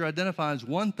the scripture identifies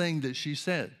one thing that she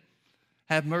said.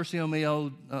 Have mercy on me,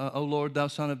 O Lord, thou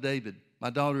son of David. My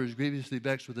daughter is grievously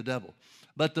vexed with the devil.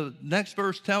 But the next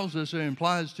verse tells us or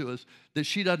implies to us that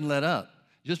she doesn't let up.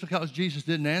 Just because Jesus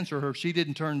didn't answer her, she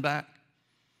didn't turn back.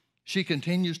 She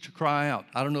continues to cry out.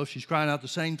 I don't know if she's crying out the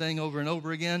same thing over and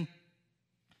over again,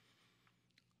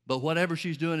 but whatever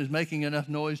she's doing is making enough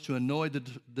noise to annoy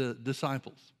the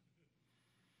disciples.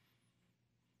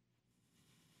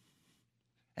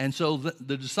 And so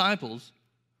the disciples,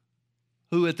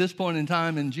 who at this point in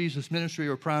time in Jesus' ministry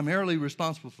are primarily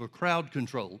responsible for crowd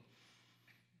control,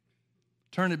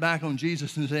 turn it back on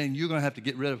Jesus and saying, You're going to have to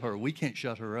get rid of her. We can't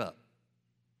shut her up.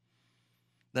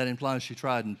 That implies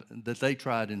that they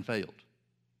tried and failed.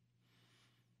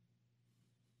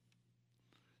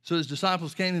 So his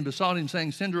disciples came and besought him,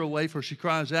 saying, Send her away, for she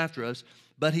cries after us.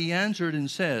 But he answered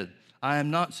and said, I am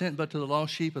not sent but to the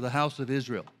lost sheep of the house of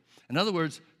Israel. In other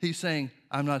words, he's saying,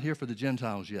 I'm not here for the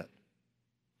Gentiles yet.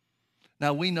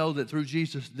 Now we know that through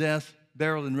Jesus' death,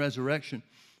 burial, and resurrection,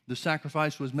 the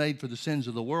sacrifice was made for the sins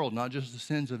of the world, not just the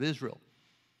sins of Israel.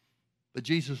 But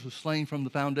Jesus was slain from the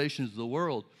foundations of the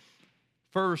world,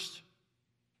 first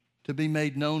to be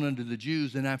made known unto the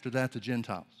Jews, and after that the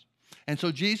Gentiles. And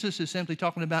so Jesus is simply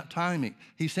talking about timing.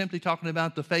 He's simply talking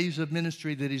about the phase of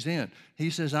ministry that he's in. He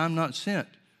says, I'm not sent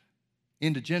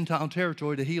into Gentile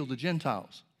territory to heal the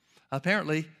Gentiles.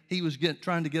 Apparently, he was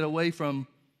trying to get away from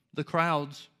the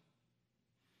crowds,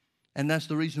 and that's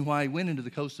the reason why he went into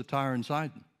the coast of Tyre and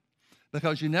Sidon.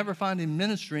 Because you never find him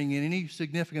ministering in any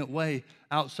significant way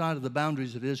outside of the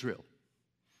boundaries of Israel,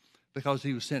 because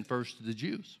he was sent first to the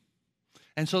Jews.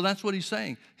 And so that's what he's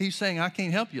saying. He's saying, I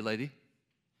can't help you, lady.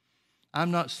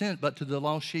 I'm not sent but to the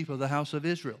lost sheep of the house of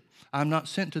Israel. I'm not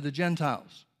sent to the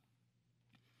Gentiles.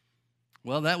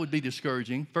 Well, that would be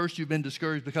discouraging. First, you've been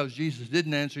discouraged because Jesus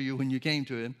didn't answer you when you came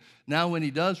to him. Now, when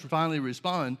he does finally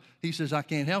respond, he says, I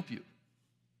can't help you.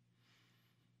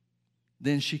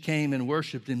 Then she came and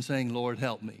worshiped him, saying, Lord,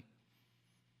 help me.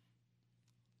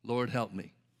 Lord, help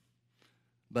me.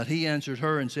 But he answered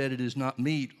her and said, it is not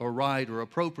meet or right or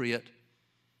appropriate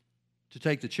to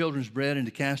take the children's bread and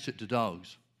to cast it to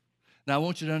dogs. Now, I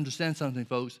want you to understand something,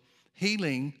 folks.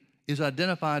 Healing is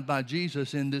identified by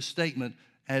Jesus in this statement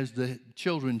as the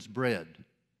children's bread.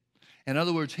 In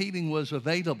other words, healing was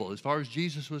available as far as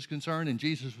Jesus was concerned, and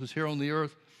Jesus was here on the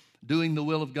earth doing the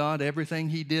will of God. Everything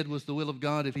he did was the will of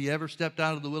God. If he ever stepped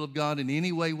out of the will of God in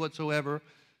any way whatsoever,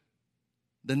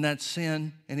 then that's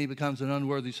sin, and he becomes an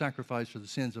unworthy sacrifice for the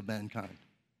sins of mankind.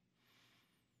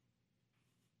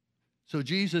 So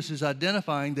Jesus is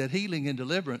identifying that healing and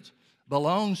deliverance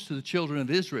belongs to the children of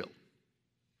Israel.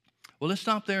 Well, let's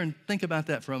stop there and think about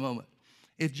that for a moment.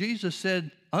 If Jesus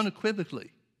said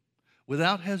unequivocally,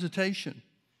 without hesitation,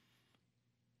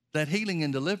 that healing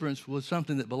and deliverance was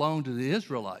something that belonged to the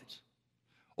Israelites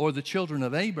or the children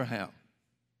of Abraham,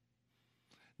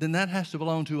 then that has to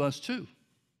belong to us too.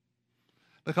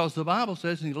 Because the Bible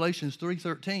says in Galatians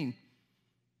 3:13,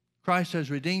 Christ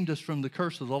has redeemed us from the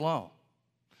curse of the law.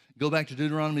 Go back to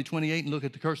Deuteronomy 28 and look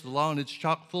at the curse of the law, and it's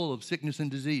chock full of sickness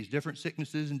and disease, different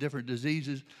sicknesses and different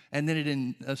diseases. And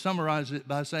then it summarizes it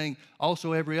by saying,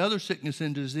 also every other sickness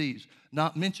and disease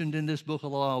not mentioned in this book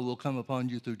of the law will come upon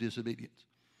you through disobedience.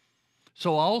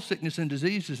 So all sickness and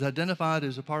disease is identified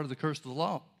as a part of the curse of the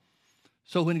law.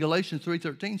 So when Galatians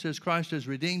 3:13 says Christ has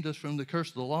redeemed us from the curse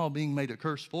of the law, being made a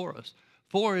curse for us,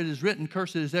 for it is written,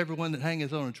 cursed is everyone that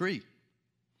hangeth on a tree.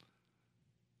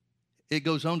 It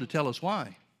goes on to tell us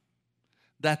why.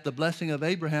 That the blessing of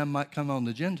Abraham might come on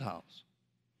the Gentiles.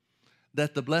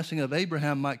 That the blessing of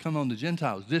Abraham might come on the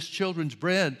Gentiles. This children's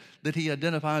bread that he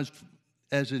identifies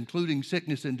as including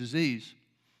sickness and disease,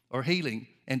 or healing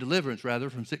and deliverance, rather,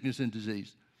 from sickness and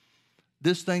disease.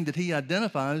 This thing that he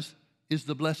identifies is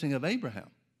the blessing of Abraham.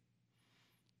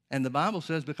 And the Bible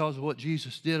says because of what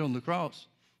Jesus did on the cross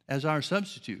as our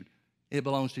substitute, it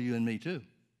belongs to you and me too.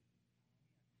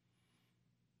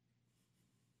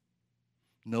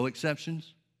 No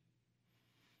exceptions,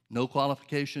 no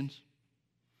qualifications.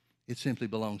 It simply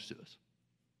belongs to us.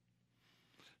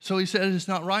 So he says it's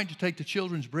not right to take the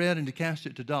children's bread and to cast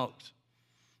it to dogs.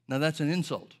 Now that's an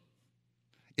insult.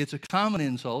 It's a common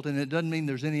insult, and it doesn't mean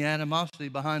there's any animosity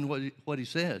behind what he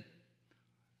said.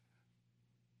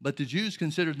 But the Jews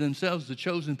considered themselves the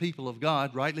chosen people of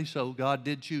God, rightly so. God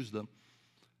did choose them.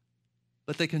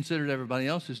 But they considered everybody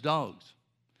else as dogs.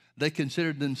 They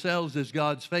considered themselves as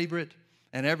God's favorite,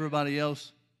 and everybody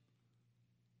else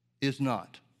is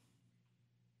not.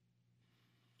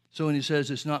 So when he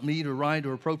says it's not meet or right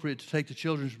or appropriate to take the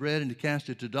children's bread and to cast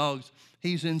it to dogs,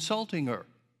 he's insulting her.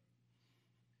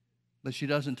 But she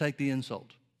doesn't take the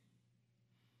insult.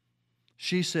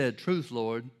 She said, truth,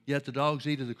 Lord, yet the dogs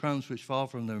eat of the crumbs which fall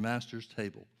from their master's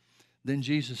table. Then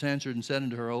Jesus answered and said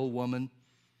unto her, O woman,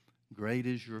 great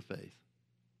is your faith.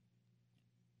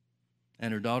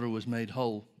 And her daughter was made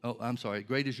whole.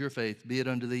 Great is your faith, be it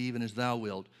unto thee even as thou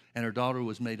wilt. And her daughter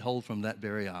was made whole from that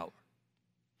very hour.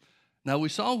 Now we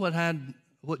saw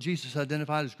what Jesus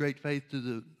identified as great faith to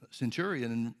the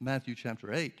centurion in Matthew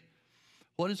chapter 8.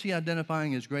 What is he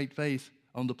identifying as great faith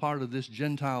on the part of this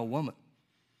Gentile woman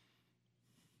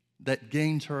that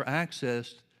gains her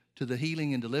access to the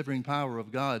healing and delivering power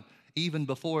of God even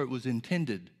before it was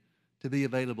intended to be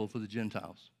available for the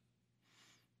Gentiles?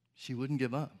 She wouldn't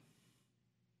give up.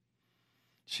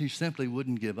 She simply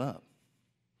wouldn't give up.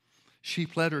 She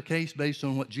pled her case based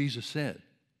on what Jesus said.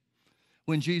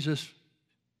 When Jesus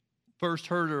first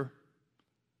heard her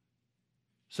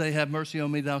say, have mercy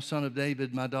on me, thou son of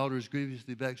David, my daughter is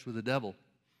grievously vexed with the devil,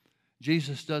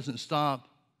 Jesus doesn't stop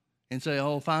and say,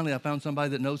 oh, finally I found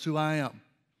somebody that knows who I am.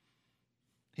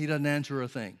 He doesn't answer a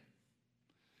thing.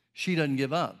 She doesn't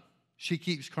give up. She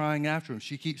keeps crying after him.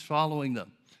 She keeps following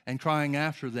them and crying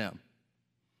after them.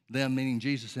 Them meaning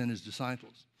Jesus and his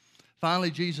disciples.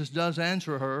 Finally, Jesus does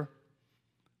answer her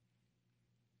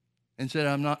and said,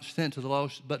 I'm not sent to the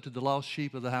lost, but to the lost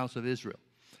sheep of the house of Israel.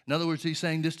 In other words, he's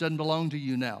saying this doesn't belong to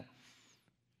you now.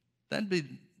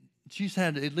 She's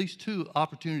had at least 2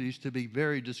 opportunities to be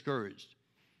very discouraged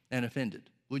and offended.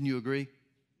 Wouldn't you agree?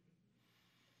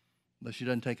 But she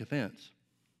doesn't take offense.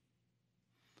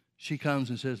 She comes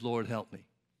and says, Lord, help me.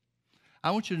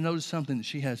 I want you to notice something that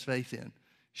she has faith in.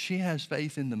 She has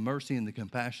faith in the mercy and the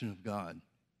compassion of God.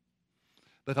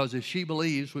 Because if she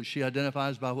believes, which she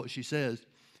identifies by what she says,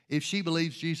 if she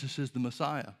believes Jesus is the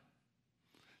Messiah,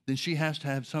 then she has to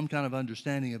have some kind of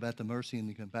understanding about the mercy and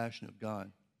the compassion of God.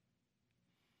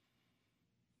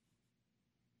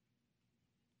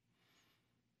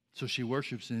 So she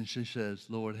worships and she says,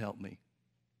 Lord, help me.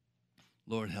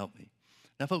 Lord, help me.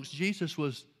 Now, folks, Jesus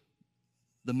was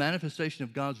the manifestation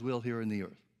of God's will here in the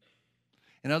earth.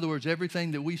 In other words,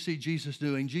 everything that we see Jesus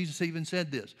doing, Jesus even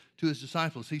said this to his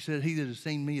disciples. He said, he that has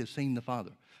seen me has seen the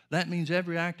Father. That means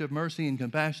every act of mercy and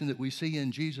compassion that we see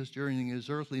in Jesus during his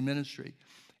earthly ministry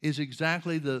is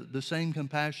exactly the same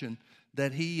compassion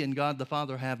that he and God the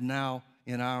Father have now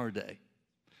in our day.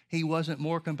 He wasn't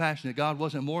more compassionate. God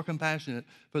wasn't more compassionate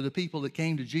for the people that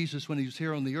came to Jesus when he was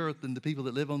here on the earth than the people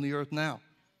that live on the earth now.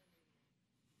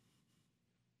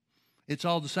 It's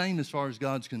all the same as far as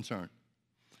God's concerned.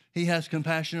 He has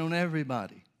compassion on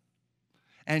everybody.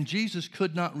 And Jesus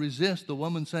could not resist the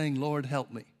woman saying, Lord,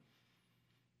 help me.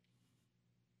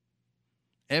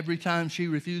 Every time she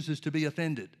refuses to be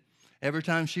offended, every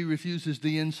time she refuses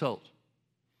the insult,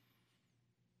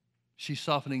 she's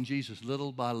softening Jesus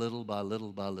little by little by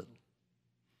little by little.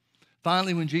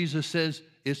 Finally, when Jesus says,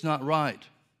 it's not right,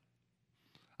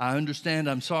 I understand,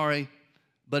 I'm sorry,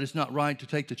 but it's not right to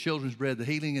take the children's bread, the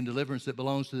healing and deliverance that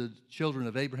belongs to the children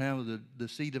of Abraham, or the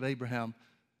seed of Abraham,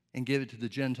 and give it to the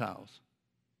Gentiles.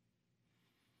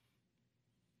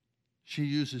 She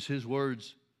uses his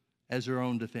words as her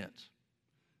own defense.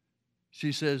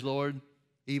 She says, Lord,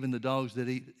 even the dogs that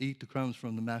eat the crumbs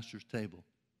from the master's table.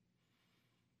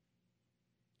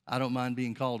 I don't mind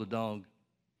being called a dog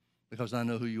because I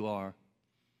know who you are,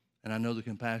 and I know the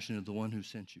compassion of the one who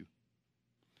sent you.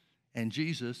 And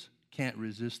Jesus can't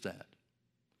resist that.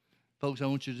 Folks, I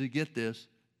want you to get this.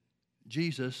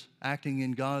 Jesus, acting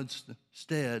in God's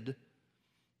stead,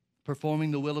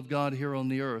 performing the will of God here on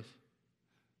the earth,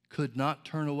 could not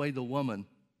turn away the woman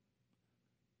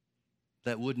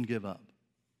that wouldn't give up.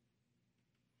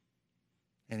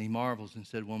 And he marvels and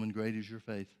said, woman, great is your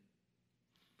faith.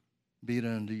 Be it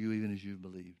unto you even as you've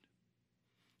believed.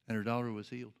 And her daughter was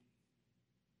healed.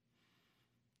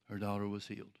 Her daughter was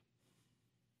healed.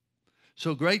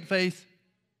 So great faith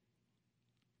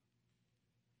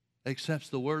accepts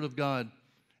the word of God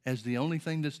as the only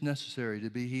thing that's necessary to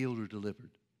be healed or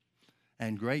delivered.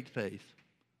 And great faith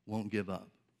won't give up.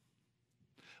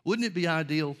 Wouldn't it be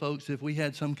ideal, folks, if we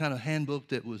had some kind of handbook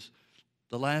that was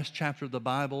the last chapter of the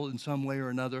Bible in some way or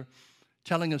another,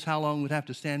 telling us how long we'd have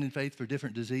to stand in faith for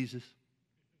different diseases?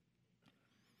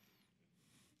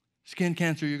 Skin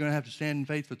cancer, you're going to have to stand in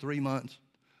faith for 3 months.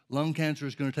 Lung cancer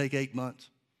is going to take 8 months.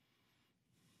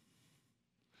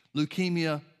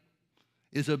 Leukemia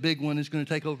is a big one. It's going to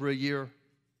take over a year.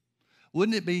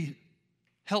 Wouldn't it be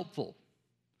helpful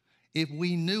if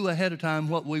we knew ahead of time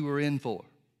what we were in for?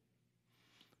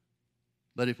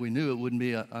 But if we knew, it wouldn't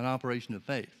be an operation of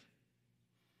faith.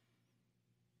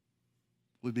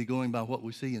 We'd be going by what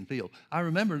we see and feel. I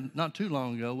remember not too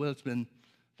long ago, well, it's been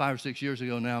 5 or 6 years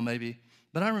ago now maybe,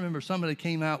 but I remember somebody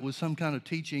came out with some kind of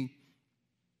teaching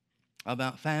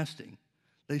about fasting.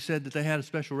 They said that they had a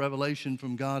special revelation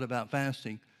from God about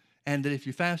fasting, and that if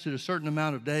you fasted a certain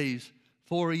amount of days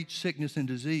for each sickness and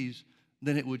disease,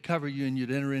 then it would cover you and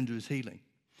you'd enter into his healing.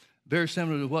 Very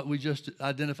similar to what we just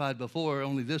identified before,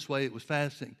 only this way it was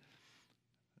fasting.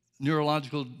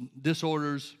 Neurological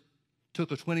disorders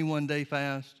took a 21-day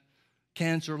fast.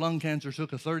 Cancer, lung cancer,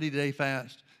 took a 30-day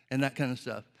fast, and that kind of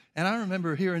stuff. And I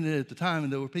remember hearing it at the time,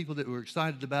 and there were people that were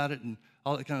excited about it and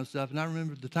all that kind of stuff. And I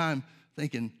remember at the time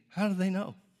thinking, how do they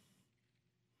know?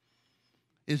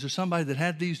 Is there somebody that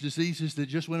had these diseases that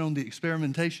just went on the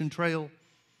experimentation trail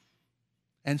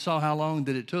and saw how long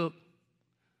that it took?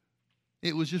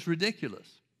 It was just ridiculous.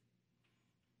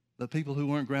 The people who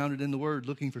weren't grounded in the Word,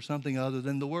 looking for something other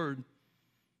than the Word,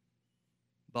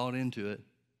 bought into it.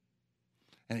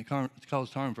 And it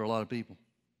caused harm for a lot of people.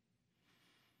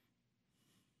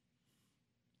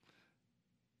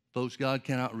 Folks, God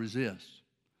cannot resist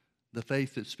the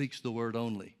faith that speaks the Word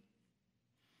only.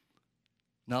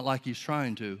 Not like he's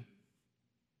trying to.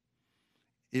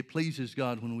 It pleases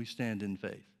God when we stand in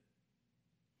faith.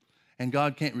 And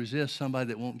God can't resist somebody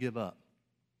that won't give up.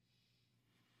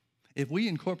 If we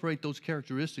incorporate those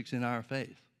characteristics in our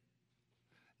faith,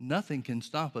 nothing can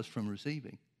stop us from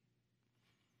receiving.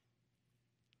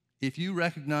 If you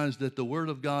recognize that the Word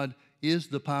of God is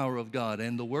the power of God,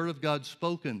 and the Word of God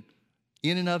spoken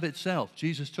in and of itself,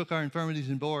 Jesus took our infirmities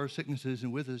and bore our sicknesses,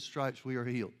 and with his stripes we are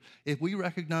healed. If we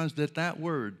recognize that that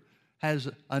Word has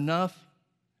enough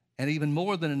and even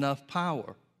more than enough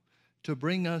power to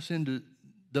bring us into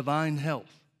divine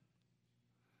health,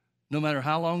 no matter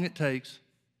how long it takes,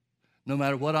 no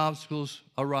matter what obstacles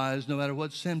arise, no matter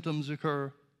what symptoms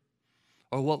occur,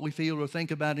 or what we feel or think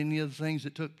about any of the things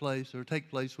that took place or take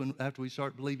place after we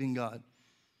start believing God.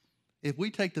 If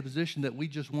we take the position that we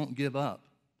just won't give up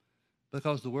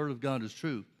because the Word of God is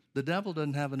true, the devil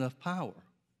doesn't have enough power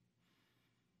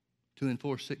to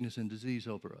enforce sickness and disease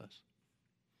over us.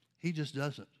 He just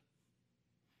doesn't.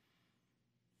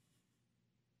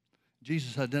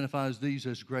 Jesus identifies these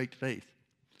as great faith.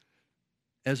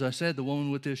 As I said, the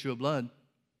woman with the issue of blood,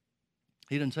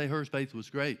 he didn't say her faith was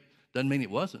great. Doesn't mean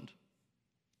it wasn't.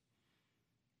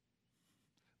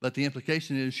 But the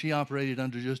implication is she operated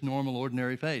under just normal,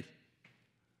 ordinary faith.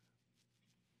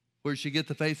 Where did she get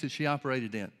the faith that she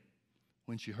operated in?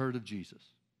 When she heard of Jesus.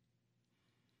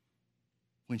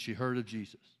 When she heard of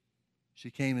Jesus.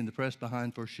 She came in the press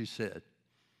behind, for she said,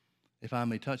 if I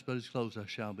may touch but his clothes, I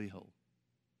shall be whole.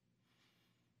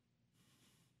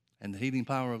 And the healing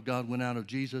power of God went out of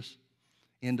Jesus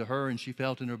into her, and she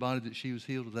felt in her body that she was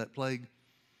healed of that plague.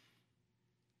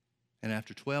 And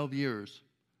after 12 years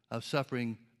of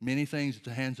suffering many things at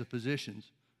the hands of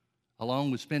physicians, along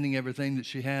with spending everything that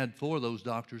she had for those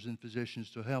doctors and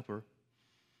physicians to help her,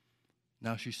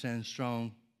 now she stands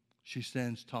strong, she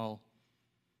stands tall,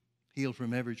 healed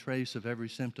from every trace of every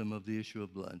symptom of the issue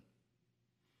of blood.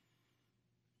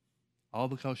 All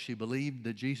because she believed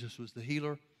that Jesus was the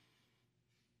healer.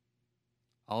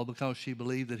 All because she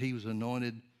believed that he was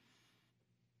anointed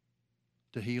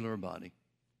to heal her body.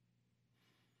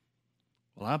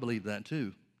 Well, I believe that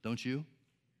too, don't you?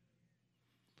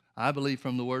 I believe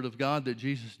from the Word of God that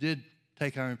Jesus did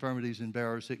take our infirmities and bear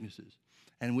our sicknesses.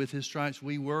 And with his stripes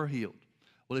we were healed.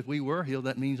 Well, if we were healed,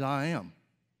 that means I am.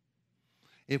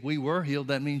 If we were healed,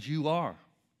 that means you are.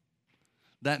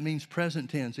 That means present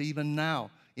tense. Even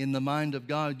now, in the mind of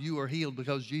God, you are healed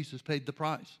because Jesus paid the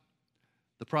price.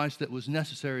 The price that was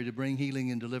necessary to bring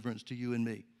healing and deliverance to you and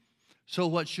me. So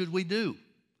what should we do?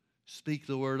 Speak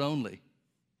the word only.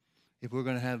 If we're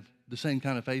going to have the same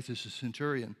kind of faith as the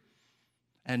centurion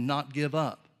and not give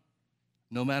up,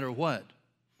 no matter what,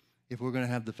 if we're going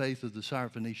to have the faith of the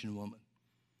Syrophoenician woman.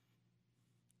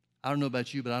 I don't know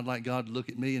about you, but I'd like God to look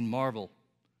at me and marvel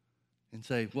and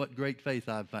say, what great faith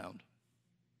I've found.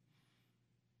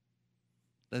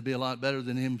 That'd be a lot better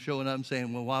than him showing up and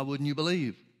saying, well, why wouldn't you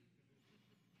believe?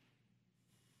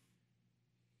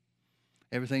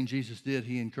 Everything Jesus did,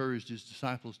 he encouraged his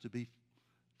disciples to be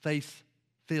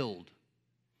faith-filled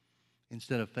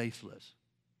instead of faithless.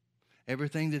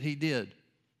 Everything that he did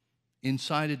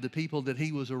incited the people that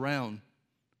he was around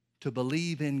to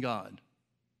believe in God,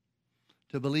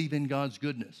 to believe in God's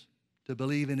goodness, to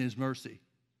believe in his mercy.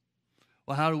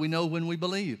 Well, how do we know when we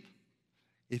believe?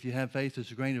 If you have faith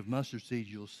as a grain of mustard seed,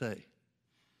 you'll say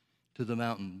to the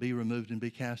mountain, be removed and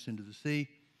be cast into the sea,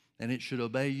 and it should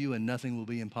obey you, and nothing will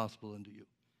be impossible unto you.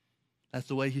 That's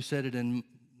the way he said it in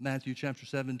Matthew chapter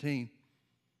 17.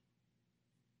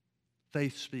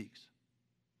 Faith speaks.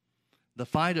 The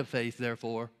fight of faith,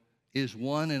 therefore, is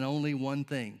one and only one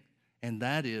thing, and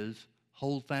that is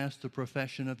hold fast the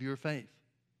profession of your faith.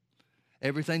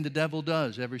 Everything the devil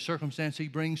does, every circumstance he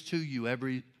brings to you,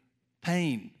 every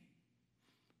pain,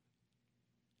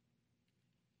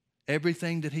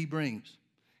 everything that he brings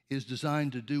is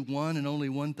designed to do one and only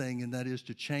one thing, and that is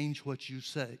to change what you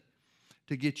say,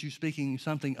 to get you speaking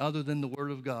something other than the Word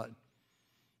of God,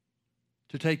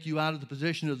 to take you out of the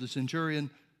position of the centurion.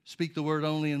 Speak the word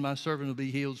only and my servant will be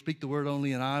healed. Speak the word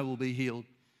only and I will be healed.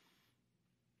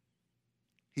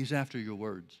 He's after your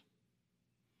words.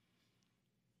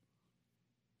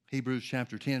 Hebrews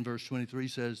chapter 10 verse 23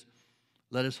 says,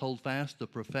 let us hold fast the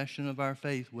profession of our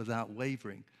faith without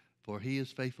wavering, for he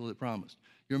is faithful that promised.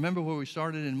 You remember where we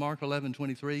started in Mark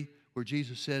 11:23, where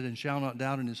Jesus said, and shall not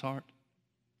doubt in his heart?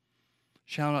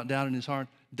 Shall not doubt in his heart.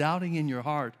 Doubting in your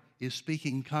heart is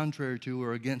speaking contrary to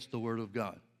or against the word of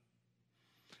God.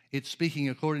 It's speaking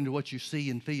according to what you see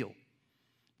and feel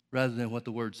rather than what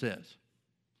the word says.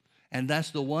 And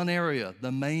that's the one area,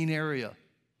 the main area,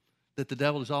 that the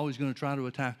devil is always going to try to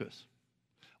attack us.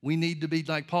 We need to be,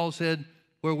 like Paul said,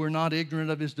 where we're not ignorant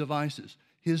of his devices.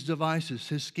 His devices,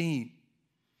 his scheme,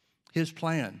 his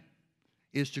plan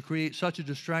is to create such a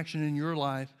distraction in your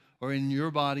life or in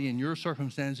your body, in your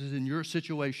circumstances, in your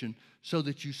situation, so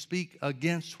that you speak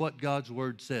against what God's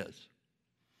word says.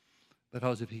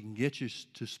 Because if he can get you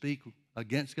to speak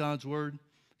against God's word,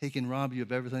 he can rob you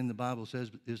of everything the Bible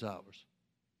says is ours.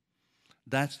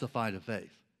 That's the fight of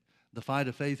faith. The fight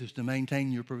of faith is to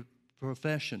maintain your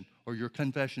profession or your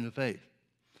confession of faith.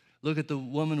 Look at the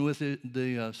woman with the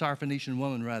Syrophoenician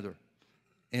woman, rather,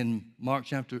 in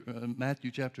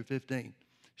Matthew chapter 15.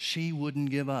 She wouldn't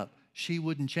give up. She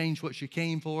wouldn't change what she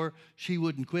came for. She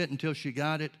wouldn't quit until she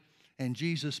got it. And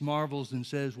Jesus marvels and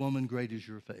says, woman, great is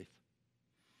your faith.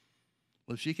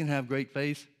 Well, if she can have great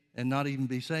faith and not even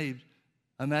be saved,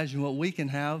 imagine what we can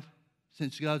have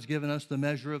since God's given us the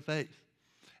measure of faith.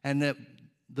 And that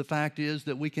the fact is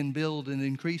that we can build and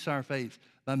increase our faith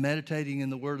by meditating in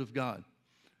the Word of God.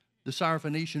 The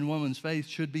Syrophoenician woman's faith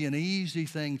should be an easy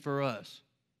thing for us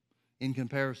in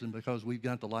comparison because we've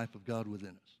got the life of God within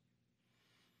us.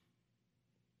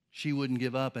 she wouldn't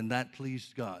give up, and that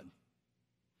pleased God.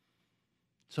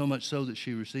 So much so that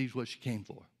she received what she came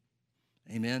for.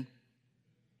 Amen?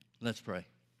 Let's pray.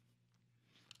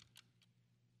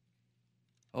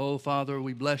 Oh, Father,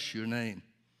 we bless your name.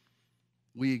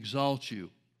 We exalt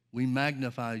you. We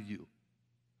magnify you.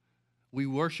 We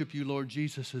worship you, Lord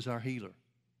Jesus, as our healer.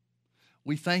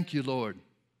 We thank you, Lord,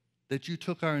 that you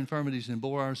took our infirmities and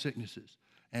bore our sicknesses,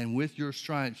 and with your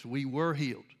stripes we were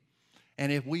healed.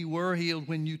 And if we were healed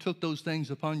when you took those things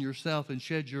upon yourself and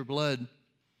shed your blood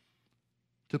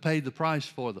to pay the price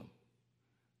for them,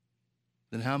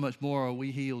 then how much more are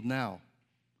we healed now,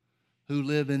 who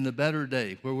live in the better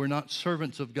day, where we're not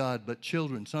servants of God, but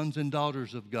children, sons and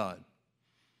daughters of God.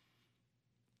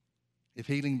 If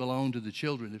healing belonged to the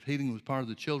children, if healing was part of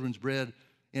the children's bread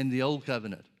in the old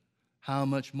covenant, how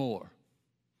much more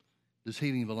does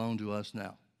healing belong to us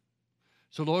now?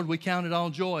 So, Lord, we count it all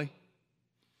joy.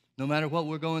 No matter what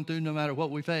we're going through, no matter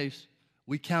what we face,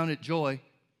 we count it joy,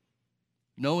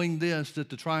 knowing this, that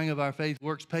the trying of our faith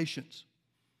works patience.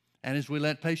 And as we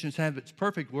let patience have its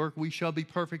perfect work, we shall be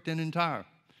perfect and entire,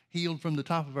 healed from the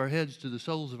top of our heads to the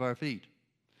soles of our feet.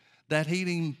 That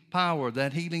healing power,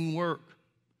 that healing work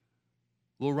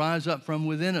will rise up from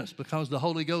within us, because the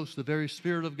Holy Ghost, the very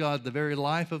Spirit of God, the very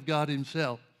life of God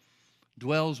himself,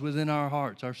 dwells within our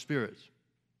hearts, our spirits.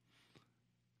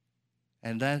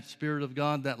 And that Spirit of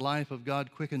God, that life of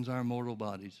God, quickens our mortal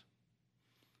bodies.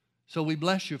 So we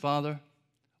bless you, Father.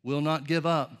 We'll not give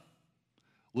up.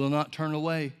 We'll not turn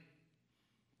away.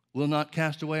 We'll not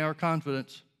cast away our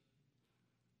confidence.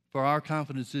 For our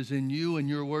confidence is in you, and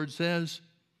your word says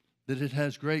that it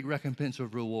has great recompense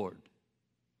of reward.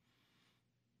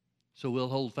 So we'll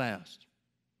hold fast.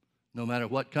 No matter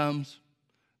what comes,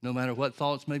 no matter what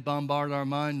thoughts may bombard our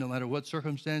mind, no matter what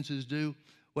circumstances do,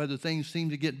 whether things seem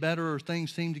to get better or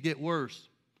things seem to get worse,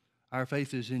 our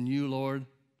faith is in you, Lord,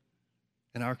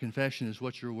 and our confession is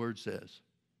what your word says.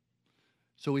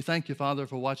 So we thank you, Father,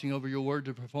 for watching over your word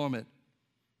to perform it,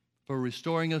 for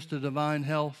restoring us to divine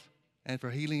health, and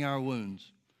for healing our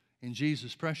wounds. In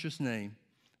Jesus' precious name,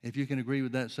 if you can agree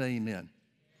with that, say amen.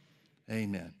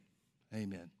 Amen.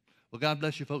 Amen. Well, God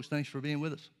bless you, folks. Thanks for being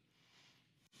with us.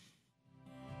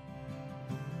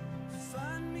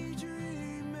 Find me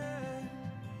dreaming,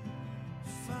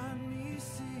 find me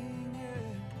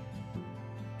singing,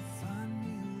 find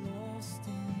me lost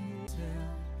in your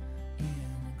tale, in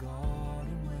a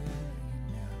garden where you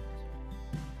knelt.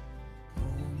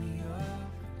 Pull me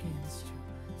up against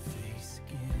your face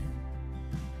again,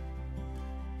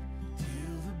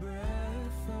 till the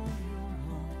breath of your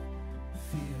home,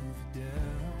 feel the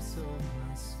depths of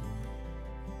my soul.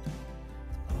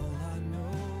 All I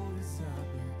know is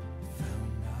I've been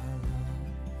found by love.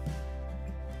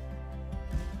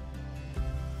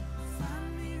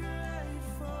 Find me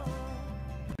grateful.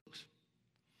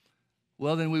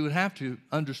 Well, then we would have to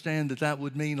understand that that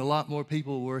would mean a lot more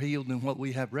people were healed than what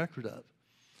we have record of.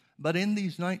 But in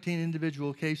these 19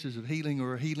 individual cases of healing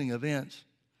or healing events,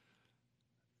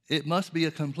 it must be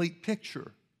a complete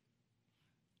picture.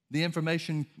 The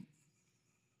information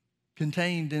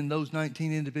contained in those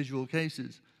 19 individual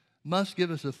cases must give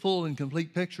us a full and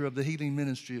complete picture of the healing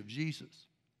ministry of Jesus,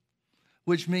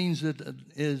 which means that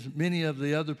as many of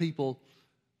the other people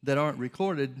that aren't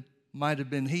recorded might have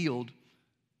been healed,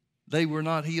 they were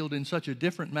not healed in such a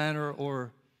different manner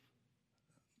or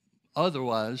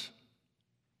otherwise,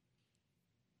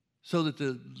 so that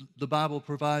the Bible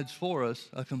provides for us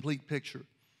a complete picture.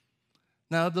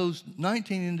 Now, of those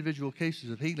 19 individual cases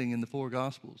of healing in the four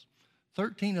Gospels,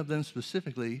 13 of them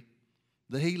specifically,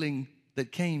 the healing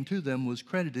that came to them was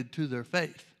credited to their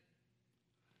faith.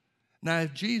 Now,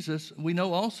 if Jesus, we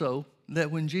know also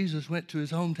that when Jesus went to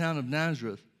his hometown of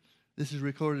Nazareth, this is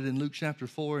recorded in Luke chapter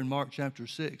 4 and Mark chapter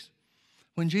 6.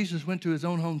 When Jesus went to his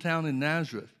own hometown in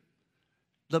Nazareth,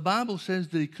 the Bible says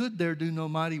that he could there do no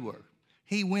mighty work.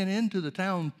 He went into the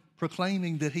town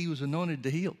proclaiming that he was anointed to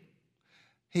heal.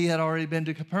 He had already been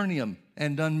to Capernaum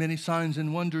and done many signs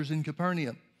and wonders in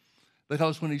Capernaum.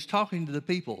 Because when he's talking to the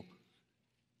people,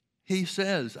 he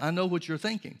says, I know what you're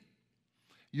thinking.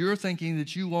 You're thinking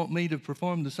that you want me to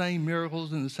perform the same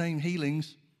miracles and the same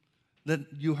healings that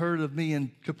you heard of me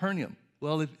in Capernaum.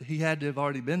 Well, he had to have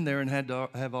already been there and had to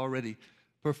have already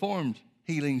performed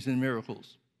healings and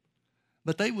miracles.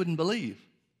 But they wouldn't believe.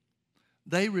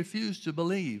 They refused to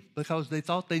believe because they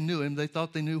thought they knew him. They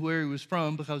thought they knew where he was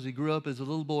from because he grew up as a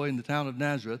little boy in the town of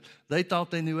Nazareth. They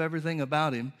thought they knew everything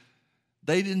about him.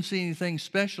 They didn't see anything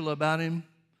special about him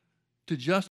to justify